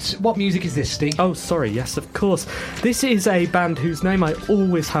 What music is this, Steve? Oh, sorry. Yes, of course. This is a band whose name I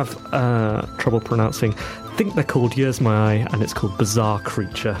always have trouble pronouncing. I think they're called Years My Eye, and it's called Bizarre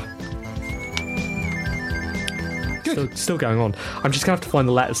Creature. Good. Still going on. I'm just going to have to find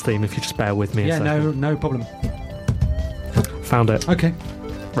the letters theme if you just bear with me a second. No problem. Found it. Okay.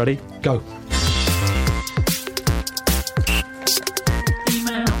 Ready? Go.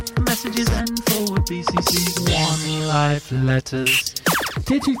 Messages and forward BCC One Life letters.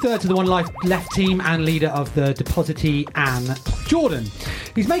 Dear 2/3 of the One Life Left team and leader of the Depositee, Anne Jordan.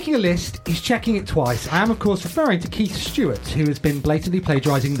 He's making a list, he's checking it twice. I am, of course, referring to Keith Stewart, who has been blatantly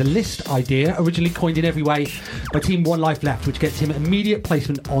plagiarising the list idea, originally coined in every way by Team One Life Left, which gets him immediate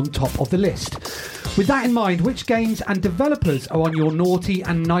placement on top of the list. With that in mind, which games and developers are on your naughty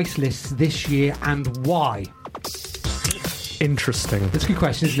and nice lists this year and why? Interesting. That's a good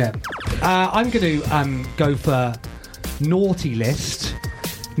question, isn't it? I'm going to go for naughty list,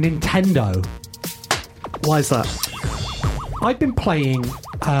 Nintendo. Why is that? I've been playing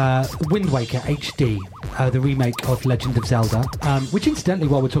Wind Waker HD, the remake of Legend of Zelda, which incidentally,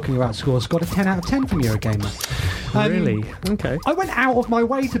 while we're talking about scores, got a 10 out of 10 from Eurogamer. Really? Okay. I went out of my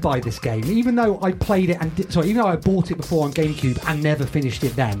way to buy this game, even though I played it even though I bought it before on GameCube and never finished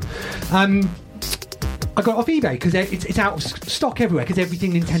it then. I got it off eBay because it's out of stock everywhere because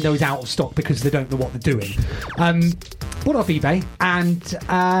everything Nintendo is out of stock because they don't know what they're doing. Bought it off eBay and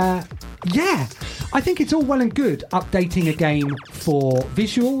I think it's all well and good updating a game for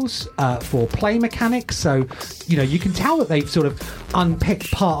visuals, for play mechanics. So, you can tell that they've sort of unpicked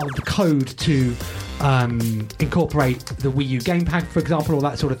part of the code to incorporate the Wii U gamepad, for example, or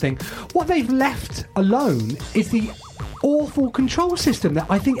that sort of thing. What they've left alone is the awful control system that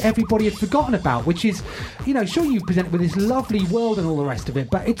I think everybody had forgotten about, which is, sure, you present it with this lovely world and all the rest of it,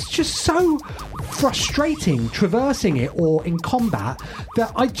 but it's just so frustrating traversing it or in combat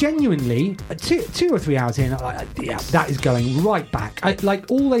that I genuinely, 2 or 3 hours in, that is going right back.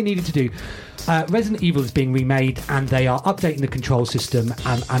 All they needed to do, Resident Evil is being remade and they are updating the control system,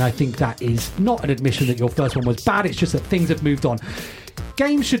 and I think that is not an admission that your first one was bad, it's just that things have moved on.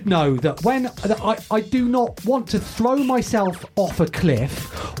 Games should know that I do not want to throw myself off a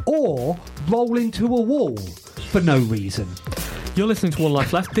cliff or roll into a wall for no reason. You're listening to One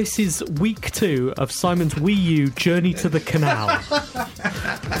Life Left. This is week 2 of Simon's Wii U Journey to the Canal.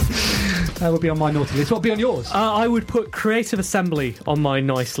 That would be on my naughty list. What would be on yours? I would put Creative Assembly on my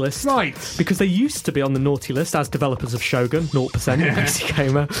nice list. Right. Because they used to be on the naughty list as developers of Shogun, 0% PC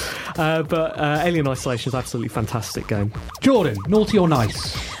Gamer. But Alien Isolation is an absolutely fantastic game. Jordan, naughty or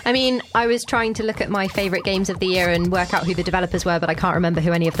nice? I mean, I was trying to look at my favourite games of the year and work out who the developers were, but I can't remember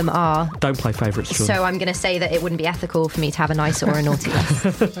who any of them are. Don't play favourites, Jordan. So I'm going to say that it wouldn't be ethical for me to have a nice or a naughty list.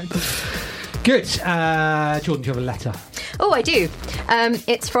 Good. Jordan, do you have a letter? Oh, I do.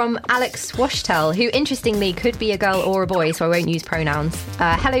 It's from Alex Washtel, who interestingly could be a girl or a boy, so I won't use pronouns.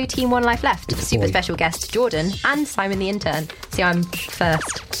 Hello, Team One Life Left. Super special guest Jordan and Simon the intern. See, I'm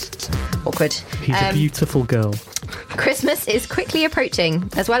first. Awkward. He's a beautiful girl. Christmas is quickly approaching,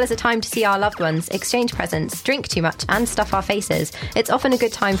 as well as a time to see our loved ones, exchange presents, drink too much, and stuff our faces. It's often a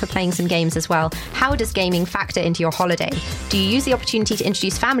good time for playing some games as well. How does gaming factor into your holiday? Do you use the opportunity to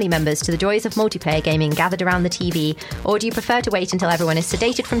introduce family members to the joys of multiplayer gaming gathered around the TV? Or do you prefer to wait until everyone is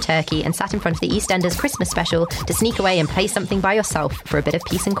sedated from turkey and sat in front of the EastEnders Christmas special to sneak away and play something by yourself for a bit of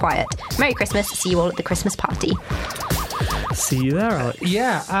peace and quiet? Merry Christmas. See you all at the Christmas party. See you there, Alex.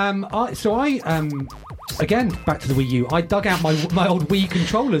 Yeah, again, back to the Wii U, I dug out my old Wii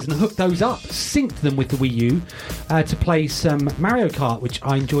controllers and hooked those up, synced them with the Wii U to play some Mario Kart, which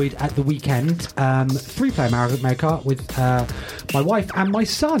I enjoyed at the weekend. 3-player Mario Kart with my wife and my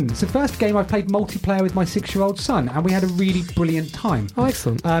son. It's the first game I've played multiplayer with my 6-year-old son, and we had a really brilliant time. Oh,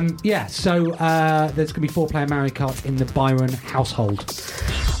 excellent. There's going to be 4-player Mario Kart in the Byron household.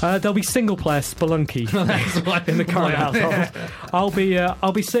 There'll be single-player Spelunky in the current household.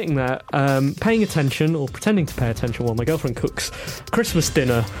 I'll be sitting there paying attention or pretending to pay attention while my girlfriend cooks Christmas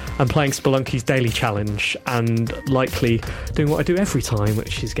dinner and playing Spelunky's daily challenge, and likely doing what I do every time,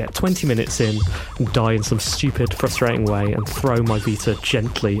 which is get 20 minutes in and die in some stupid, frustrating way and throw my Vita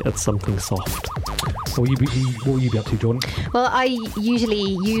gently at something soft. What will you be up to, Jordan? Well, I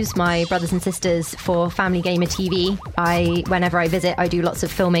usually use my brothers and sisters for Family Gamer TV. Whenever I visit, I do lots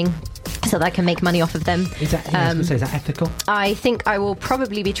of filming so that I can make money off of them. Is that ethical? I think I will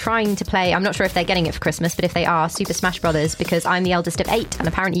probably be trying to play, I'm not sure if they're getting it for Christmas, but if they are, Super Smash Brothers, because I'm the eldest of 8, and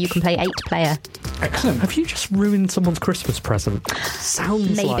apparently you can play 8-player. Excellent. Have you just ruined someone's Christmas present?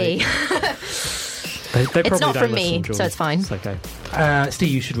 Sounds maybe. Like... They it's not from me, Jordan. so it's fine. It's okay.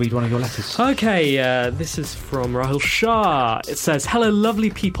 Steve, you should read one of your letters. Okay, this is from Rahul Shah. It says, hello, lovely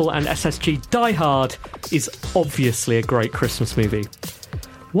people and SSG. Die Hard is obviously a great Christmas movie.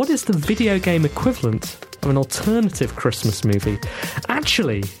 What is the video game equivalent of an alternative Christmas movie?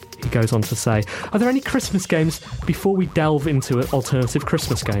 Actually, he goes on to say, are there any Christmas games before we delve into alternative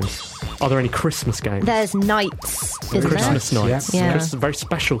Christmas games? Are there any Christmas games? There's Nights, isn't Christmas there? Nights. Yeah. Very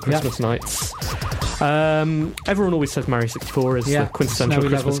special Christmas nights. Everyone always says Mario 64 is the quintessential Snowy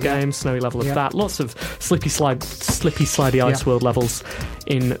Christmas level, game. Snowy level of that. Lots of slippy slidey ice world levels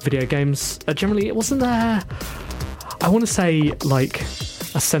in video games. Generally, it wasn't there. I want to say like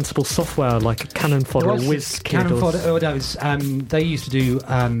a sensible software like a Cannon Fodder or WizKid. Cannon Fodder. They used to do.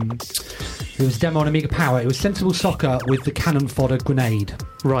 It was a demo on Amiga Power. It was Sensible Soccer with the Cannon Fodder grenade.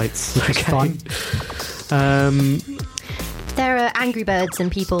 Right. Okay. Fun. There are Angry Birds,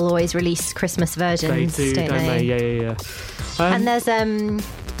 and people always release Christmas versions. They do, don't they? Yeah. And there's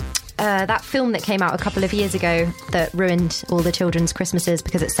that film that came out a couple of years ago that ruined all the children's Christmases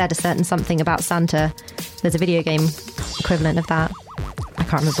because it said a certain something about Santa. There's a video game equivalent of that. I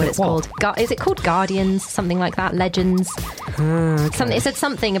can't remember what it's called. Is it called Guardians? Something like that? Legends? Okay. It said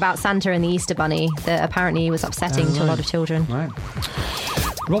something about Santa and the Easter Bunny that apparently was upsetting to a lot of children. Right.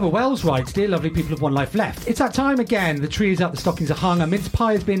 Robert Wells writes, "Dear lovely people of One Life Left, it's that time again. The tree is up, the stockings are hung, a mince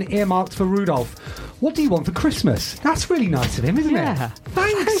pie has been earmarked for Rudolph. What do you want for Christmas?" That's really nice of him, isn't it?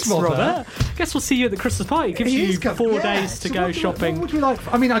 Thanks, Robert. Guess we'll see you at the Christmas party. It gives you 4 days to go shopping. What would we like?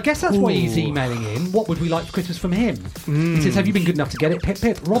 I mean, I guess that's why he's emailing in. What would we like for Christmas from him? He says, "Have you been good enough to get it?" Pip,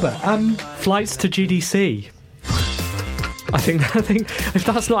 pip. Robert, flights to GDC. I think if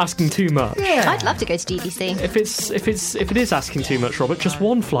that's not asking too much. Yeah. I'd love to go to GDC. If it is asking too much, Robert, just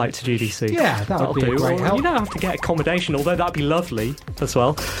one flight to GDC. Yeah, that'll be do. a great help. You don't have to get accommodation, although that'd be lovely as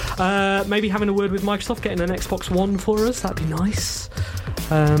well. Maybe having a word with Microsoft, getting an Xbox One for us. That'd be nice.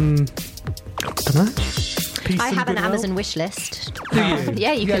 I don't know. I have an Amazon wish list. Do you?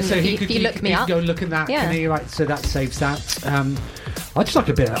 Yeah, you can. So if you look me up, go look at that. Yeah. Can he? Right, so that saves that. I just like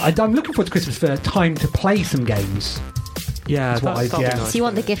a bit. I'm looking forward to Christmas for time to play some games. Yeah, that'd be nice. So you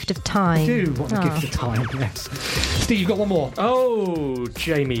want the gift of time? I do want the gift of time. Yes. Steve, you've got one more. Oh,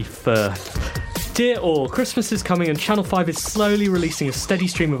 Jamie Firth. Dear all, Christmas is coming and Channel 5 is slowly releasing a steady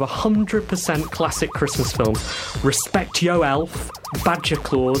stream of 100% classic Christmas films. Respect Yo Elf, Badger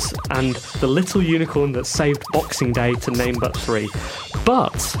Claus, and The Little Unicorn That Saved Boxing Day, to name but 3.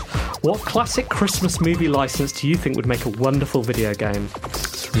 But what classic Christmas movie license do you think would make a wonderful video game?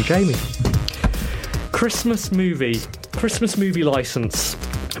 It's from Jamie. Christmas movie license.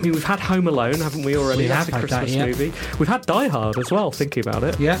 I mean, we've had Home Alone, haven't we already? That's a Christmas movie. We've had Die Hard as well, thinking about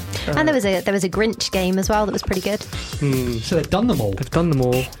it. Yeah. And there was a Grinch game as well that was pretty good. So they've done them all.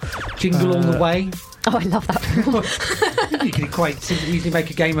 Jingle All the Way. Oh, I love that. You can easily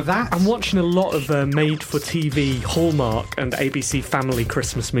make a game of that. I'm watching a lot of made-for-TV Hallmark and ABC Family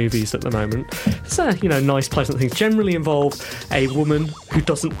Christmas movies at the moment. It's nice, pleasant things. Generally involve a woman who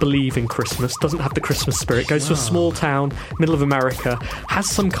doesn't believe in Christmas, doesn't have the Christmas spirit, goes to a small town, middle of America, has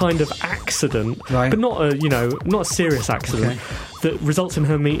some kind of accident, but not a serious accident. Okay. That results in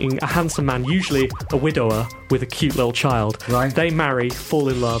her meeting a handsome man, usually a widower, with a cute little child. Right. They marry, fall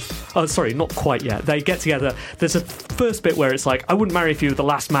in love. Oh, sorry, not quite yet. They get together. There's a first bit where it's like, I wouldn't marry if you were the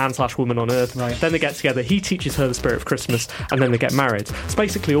last man/woman on earth. Right. Then they get together. He teaches her the spirit of Christmas, and then they get married. It's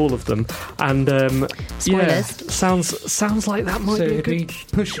basically all of them. And spoilers. Yeah, sounds like that might be a good...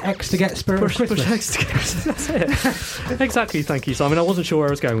 push X to get spirit of Christmas. Push X to get Christmas. That's it. Exactly. Thank you, Simon. I wasn't sure where I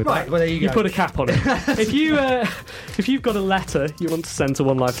was going with that. Right. Well, there you go. You put a cap on it. If you've got a letter you want to send to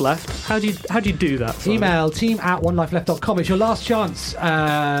One Life Left, how do you do that, Simon? Email team@onelifeleft.com. It's your last chance.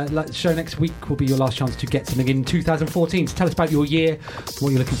 The show next week will be your last chance to get something in 2014. So tell us about your year, what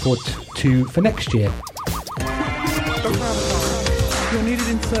you're looking forward to for next year. You're needed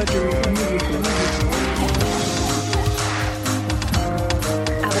in surgery immediately.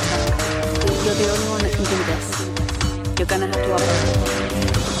 Avatar, you're the only one that can do this. You're gonna have to operate.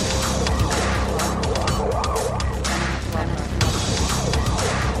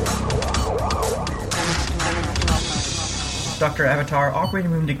 Dr. Avatar,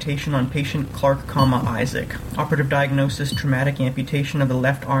 operating room dictation on patient Clark, Isaac. Operative diagnosis, traumatic amputation of the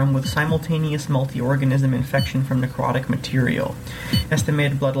left arm with simultaneous multi-organism infection from necrotic material.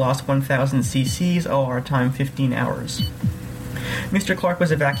 Estimated blood loss 1,000 cc's, OR time 15 hours. Mr. Clark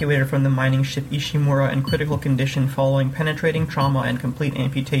was evacuated from the mining ship Ishimura in critical condition following penetrating trauma and complete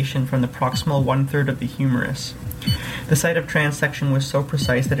amputation from the proximal one-third of the humerus. The site of transection was so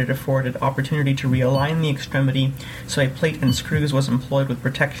precise that it afforded opportunity to realign the extremity, so a plate and screws was employed with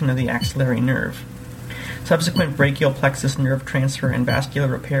protection of the axillary nerve. Subsequent brachial plexus nerve transfer and vascular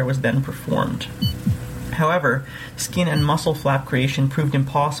repair was then performed. However, skin and muscle flap creation proved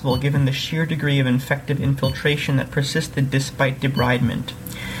impossible given the sheer degree of infective infiltration that persisted despite debridement.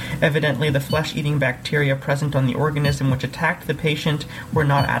 Evidently, the flesh-eating bacteria present on the organism which attacked the patient were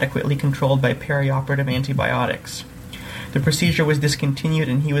not adequately controlled by perioperative antibiotics. The procedure was discontinued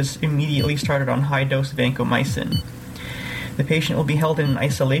and he was immediately started on high-dose vancomycin. The patient will be held in an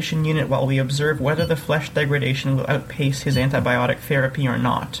isolation unit while we observe whether the flesh degradation will outpace his antibiotic therapy or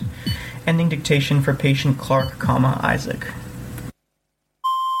not. Ending dictation for patient Clark, Isaac.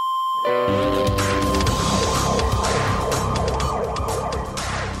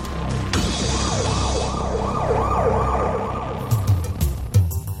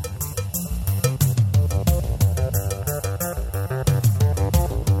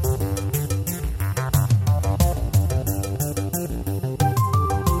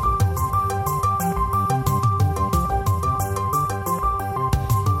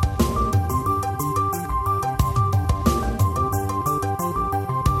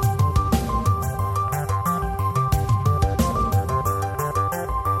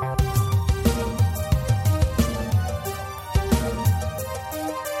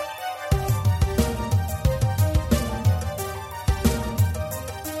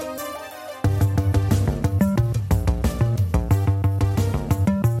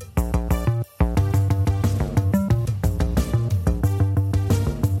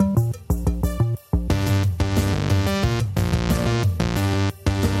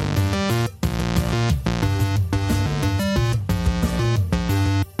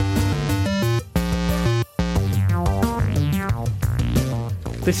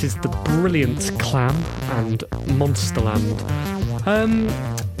 This is the brilliant Clam and Monsterland.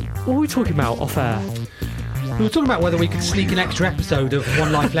 What were we talking about off air? We were talking about whether we could sneak an extra episode of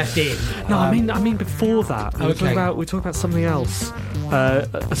One Life Left in. No, I mean before that. We were talking about something else.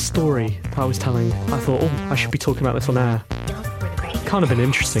 A story that I was telling. I thought, I should be talking about this on air. Can't have been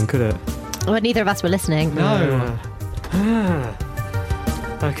interesting, could it? Well, neither of us were listening. No.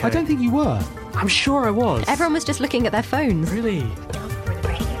 Okay. I don't think you were. I'm sure I was. Everyone was just looking at their phones. Really?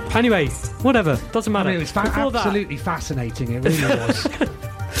 Anyway, whatever. Doesn't matter. I mean, it was absolutely fascinating. It really was.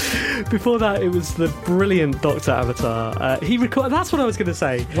 Before that, it was the brilliant Dr. Avatar. He recorded. That's what I was going to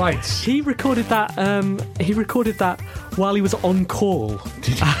say. Right. He recorded that. He recorded that while he was on call.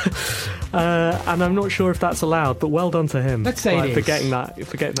 And I'm not sure if that's allowed, but well done to him. Let's say it is. For getting that.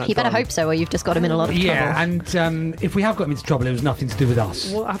 He better hope so, or you've just got him in a lot of trouble. Yeah, and if we have got him into trouble, it was nothing to do with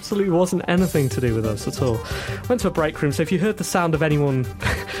us. Well, absolutely wasn't anything to do with us at all. Went to a break room, so if you heard the sound of anyone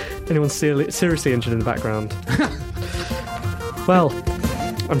seriously injured in the background, well,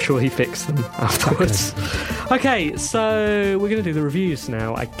 I'm sure he fixed them afterwards. Okay, so we're going to do the reviews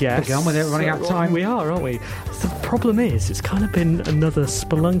now, I guess. Get on with it, running out of time. We are, aren't we? The problem is, it's kind of been another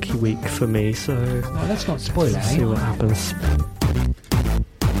Spelunky week for me, so... Well, let's not spoil it, Let's see what happens.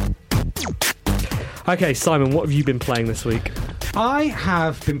 Okay, Simon, what have you been playing this week? I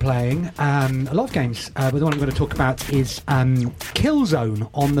have been playing a lot of games, but the one I'm going to talk about is Killzone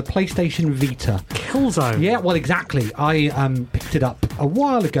on the PlayStation Vita. Killzone? Yeah, well, exactly. I picked it up a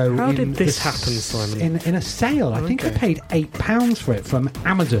while ago. How did this happen, Simon? In a sale. I think I paid £8 for it from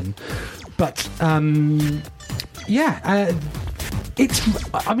Amazon. But, it's...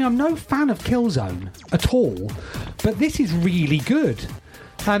 I mean, I'm no fan of Killzone at all, but this is really good.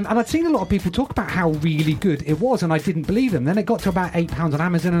 And I'd seen a lot of people talk about how really good it was, and I didn't believe them. Then it got to about £8 on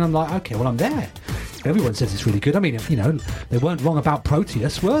Amazon, and I'm like, okay, well, I'm there. Everyone says it's really good. I mean, you know, they weren't wrong about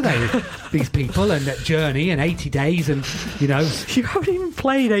Proteus, were they? These people, and Journey, and 80 Days, and, you know... You haven't even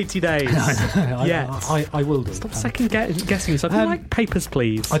played 80 Days yet. I will do. Stop second-guessing yourself. I like Papers,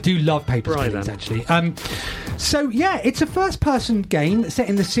 Please. I do love Papers, right, Please, then. actually. So, yeah, it's a first-person game set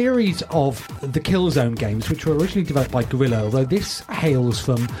in the series of the Killzone games, which were originally developed by Guerrilla, although this hails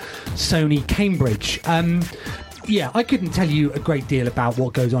from Sony Cambridge. Yeah, I couldn't tell you a great deal about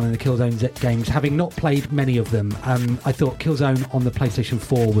what goes on in the Killzone games, having not played many of them. I thought Killzone on the PlayStation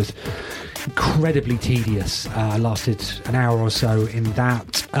 4 was incredibly tedious. Lasted an hour or so in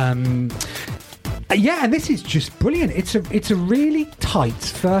that. Yeah, and this is just brilliant. It's a really tight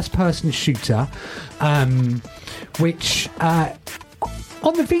first-person shooter, which...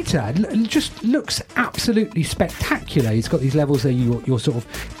 on the Vita, it just looks absolutely spectacular. It's got these levels where you're sort of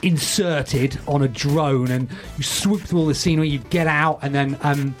inserted on a drone and you swoop through all the scenery, you get out, and then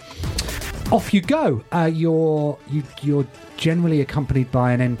off you go. You're generally accompanied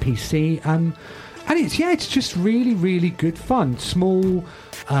by an NPC, and it's just really, really good fun. Small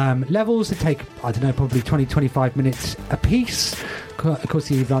levels that take, I don't know, probably 20-25 minutes a piece. Of course,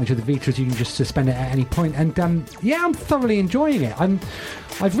 the advantage of the Vita is you can just suspend it at any point, and I'm thoroughly enjoying it.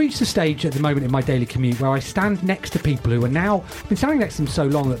 I've reached a stage at the moment in my daily commute where I stand next to people who are now... I've been standing next to them so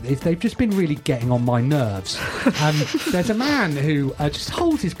long that they've just been really getting on my nerves. There's a man who just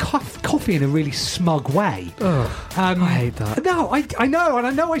holds his coffee in a really smug way. I hate that. No, I know, and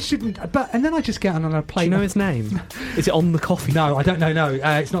I know I shouldn't, and then I just get on and I play... Do you know his name? Is it on the coffee? No, I don't know, no.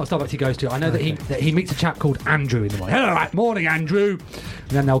 It's not a Starbucks he goes to. I know that he meets a chap called Andrew in the morning. Hello, morning, Andrew. And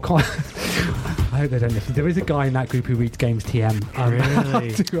then they'll call... I hope they don't listen. There is a guy in that group who reads Games TM.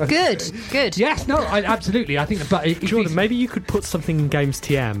 Really? Good. Yes, no, absolutely. I think, but Jordan, maybe you could put something in Games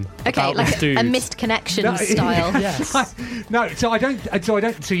TM. Okay, like a missed connection style. Yes. No, so I don't. So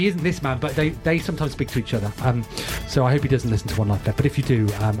he isn't this man, but they sometimes speak to each other. So I hope he doesn't listen to One Life Left. But if you do,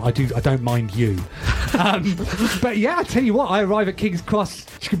 I don't mind you. But yeah, I tell you what, I arrive at King's Cross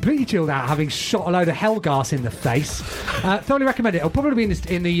completely chilled out, having shot a load of hell gas in the face. Thoroughly recommend it. It'll probably be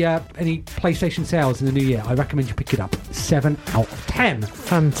in the any PlayStation sales in the new year. I recommend you pick it up. 7 out of 10.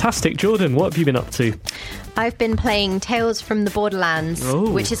 Fantastic. Jordan, what have you been up to? I've been playing Tales from the Borderlands,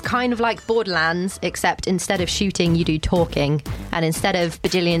 which is kind of like Borderlands, except instead of shooting, you do talking. And instead of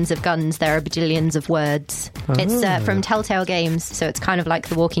bajillions of guns, there are bajillions of words. It's from Telltale Games, so it's kind of like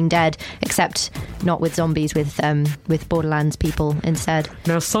The Walking Dead, except not with zombies, with Borderlands people instead.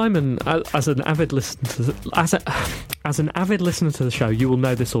 Now, Simon, as an avid listener to the show, you will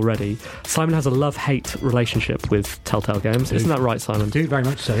know this already. Simon has a love-hate relationship with Telltale Games. Isn't that right, Simon? I do, very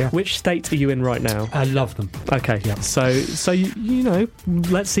much so, yeah. Which state are you in right now? I love them. Okay, yeah. So you know,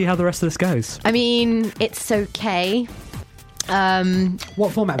 let's see how the rest of this goes. I mean, it's okay.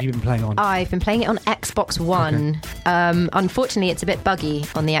 What format have you been playing on? I've been playing it on Xbox One. Okay. Unfortunately, it's a bit buggy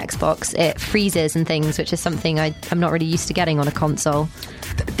on the Xbox. It freezes and things, which is something I'm not really used to getting on a console.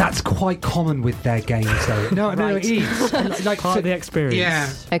 That's quite common with their games, though. No, it is. Like part of the experience. Yeah.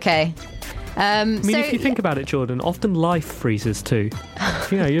 Okay. I mean, if you think about it, Jordan, often life freezes too.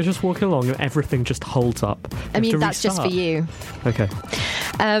 You're just walking along and everything just holds up. I mean, that's just for you. Okay.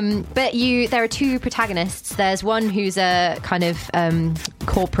 But there are two protagonists. There's one who's a kind of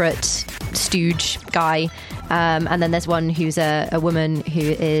corporate stooge guy, and then there's one who's a woman who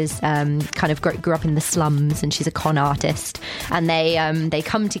is kind of grew up in the slums, and she's a con artist. And they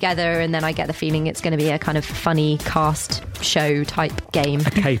come together, and then I get the feeling it's going to be a kind of funny cast show type game.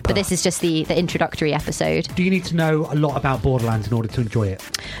 But this is just the introductory episode. Do you need to know a lot about Borderlands in order to enjoy it?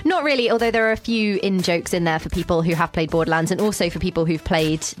 Not really, although there are a few in-jokes in there for people who have played Borderlands, and also for people who've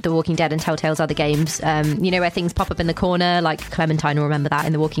played The Walking Dead and Telltale's other games. Where things pop up in the corner, like Clementine will remember that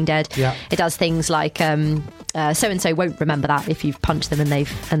in The Walking Dead. Yeah. It does things like so-and-so won't remember that if you've punched them and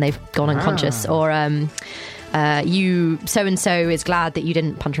they've gone unconscious, or you so-and-so is glad that you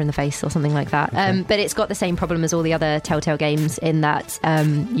didn't punch her in the face, or something like that. Okay. But it's got the same problem as all the other Telltale games, in that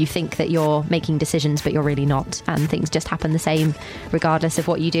you think that you're making decisions, but you're really not, and things just happen the same regardless of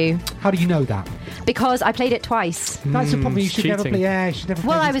what you do. How do you know that? Because I played it twice. That's the problem. You should never play. Yeah, you should never play.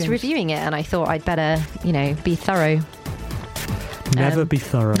 Well, I was games. reviewing it, and I thought I'd better, be thorough. Never be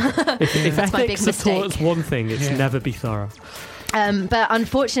thorough. If That's my big ethics have taught us mistake. one thing, it's never be thorough. But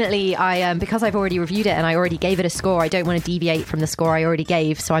unfortunately, because I've already reviewed it and I already gave it a score, I don't want to deviate from the score I already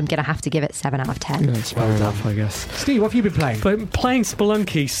gave, so I'm going to have to give it 7 out of 10. That's fair enough, I guess. Steve, what have you been playing? But playing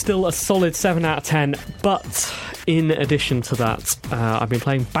Spelunky, still a solid 7 out of 10. But in addition to that, I've been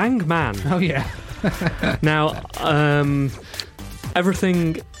playing Bang Man. Oh, yeah. Now,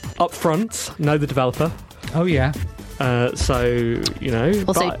 everything up front, know the developer. Oh, yeah. Also,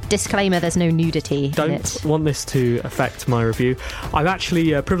 disclaimer, there's no nudity in it. Don't want this to affect my review. I'm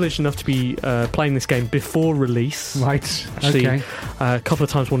actually privileged enough to be playing this game before release. Right, actually, okay. A couple of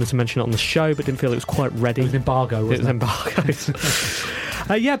times wanted to mention it on the show, but didn't feel it was quite ready. It was an embargo, wasn't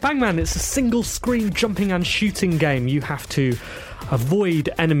it? Bang Man, it's a single-screen jumping and shooting game. You have to avoid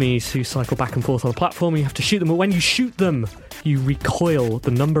enemies who cycle back and forth on a platform. You have to shoot them, but when you shoot them, you recoil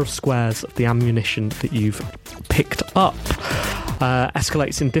the number of squares of the ammunition that you've picked up.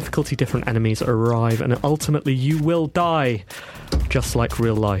 Escalates in difficulty, different enemies arrive, and ultimately you will die, just like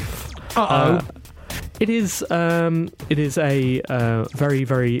real life. It is a very,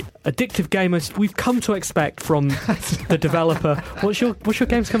 very addictive game, as we've come to expect from the developer. What's your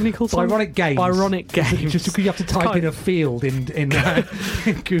games company called? Byronic Games. Byronic Games. Just because you have to type in a field in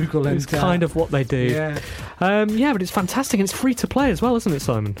Google. It's kind of what they do. Yeah. But it's fantastic, and it's free to play as well, isn't it,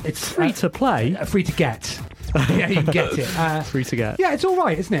 Simon? It's free to play. Free to get. Yeah, you can get it. Free to get. Yeah, it's all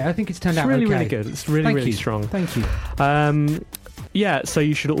right, isn't it? I think it's turned out really, okay. really good. It's really strong. Thank you. So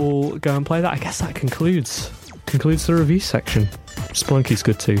you should all go and play that. I guess that concludes the review section. Spelunky's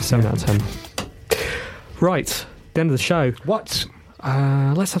good too, 7 out of 10. Right, the end of the show. What?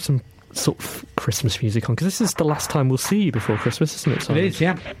 Let's have some sort of Christmas music on, because this is the last time we'll see you before Christmas, isn't it, Simon? It is,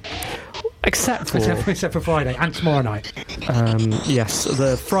 yeah. Except for Friday and tomorrow night. Yes,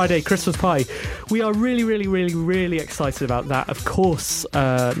 the Friday Christmas party. We are really, really, really, really excited about that. Of course,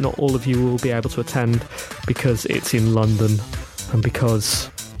 not all of you will be able to attend because it's in London and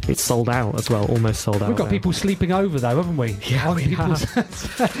because it's sold out as well, almost sold out. We've got people sleeping over, though, haven't we? Yeah, we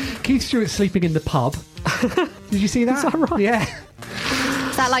have. Keith Stewart's sleeping in the pub. Did you see that? Is that right? Yeah.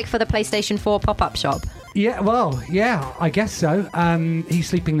 Is that like for the PlayStation 4 pop-up shop? Yeah, well, yeah, I guess so. He's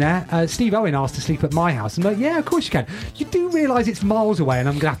sleeping there. Steve Owen asked to sleep at my house. I'm like, yeah, of course you can. You do realise it's miles away and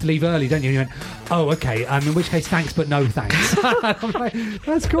I'm going to have to leave early, don't you? And he went, oh, okay, in which case, thanks, but no thanks. I'm like,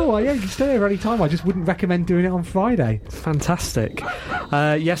 that's cool. Yeah, you can stay there any time. I just wouldn't recommend doing it on Friday. Fantastic.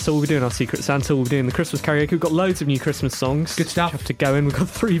 So we'll be doing our Secret Santa. We'll be doing the Christmas karaoke. We've got loads of new Christmas songs. Good stuff. You have to go in. We've got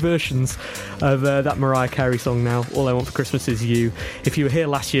 3 versions of that Mariah Carey song now. All I Want for Christmas Is You. If you were here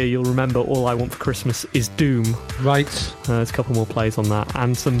last year, you'll remember All I Want for Christmas Is Doom. Right. There's a couple more plays on that,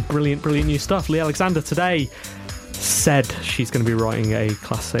 and some brilliant new stuff. Lee Alexander today said she's going to be writing a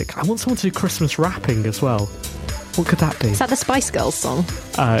classic. I want someone to do Christmas rapping as well. What could that be? Is that the Spice Girls song?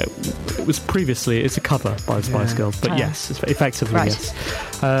 It's a cover by the Spice Girls, but yes, it's effectively yes.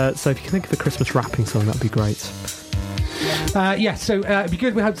 So if you can think of a Christmas rapping song, that'd be great. So it'd be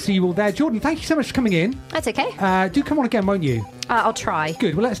good. We hope to see you all there. Jordan, thank you so much for coming in. That's okay. Do come on again, won't you? I'll try.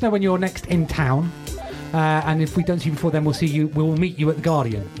 Good. Well, let us know when you're next in town. And if we don't see you before then, we'll meet you at the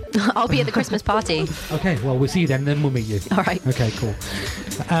Guardian. I'll be at the Christmas party. Okay, well, we'll see you then we'll meet you. All right. Okay, cool.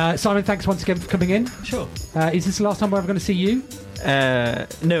 Simon, thanks once again for coming in. Sure. Is this the last time we're ever going to see you?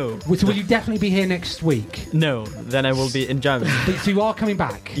 No. So will you definitely be here next week? No, then I will be in Germany. So you are coming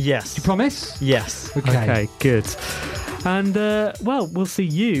back? Yes. Do you promise? Yes. Okay, good. And, well, we'll see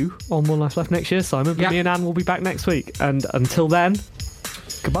you on One Life Left next year, Simon. But me and Anne will be back next week. And until then,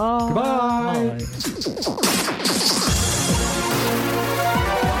 goodbye. Goodbye.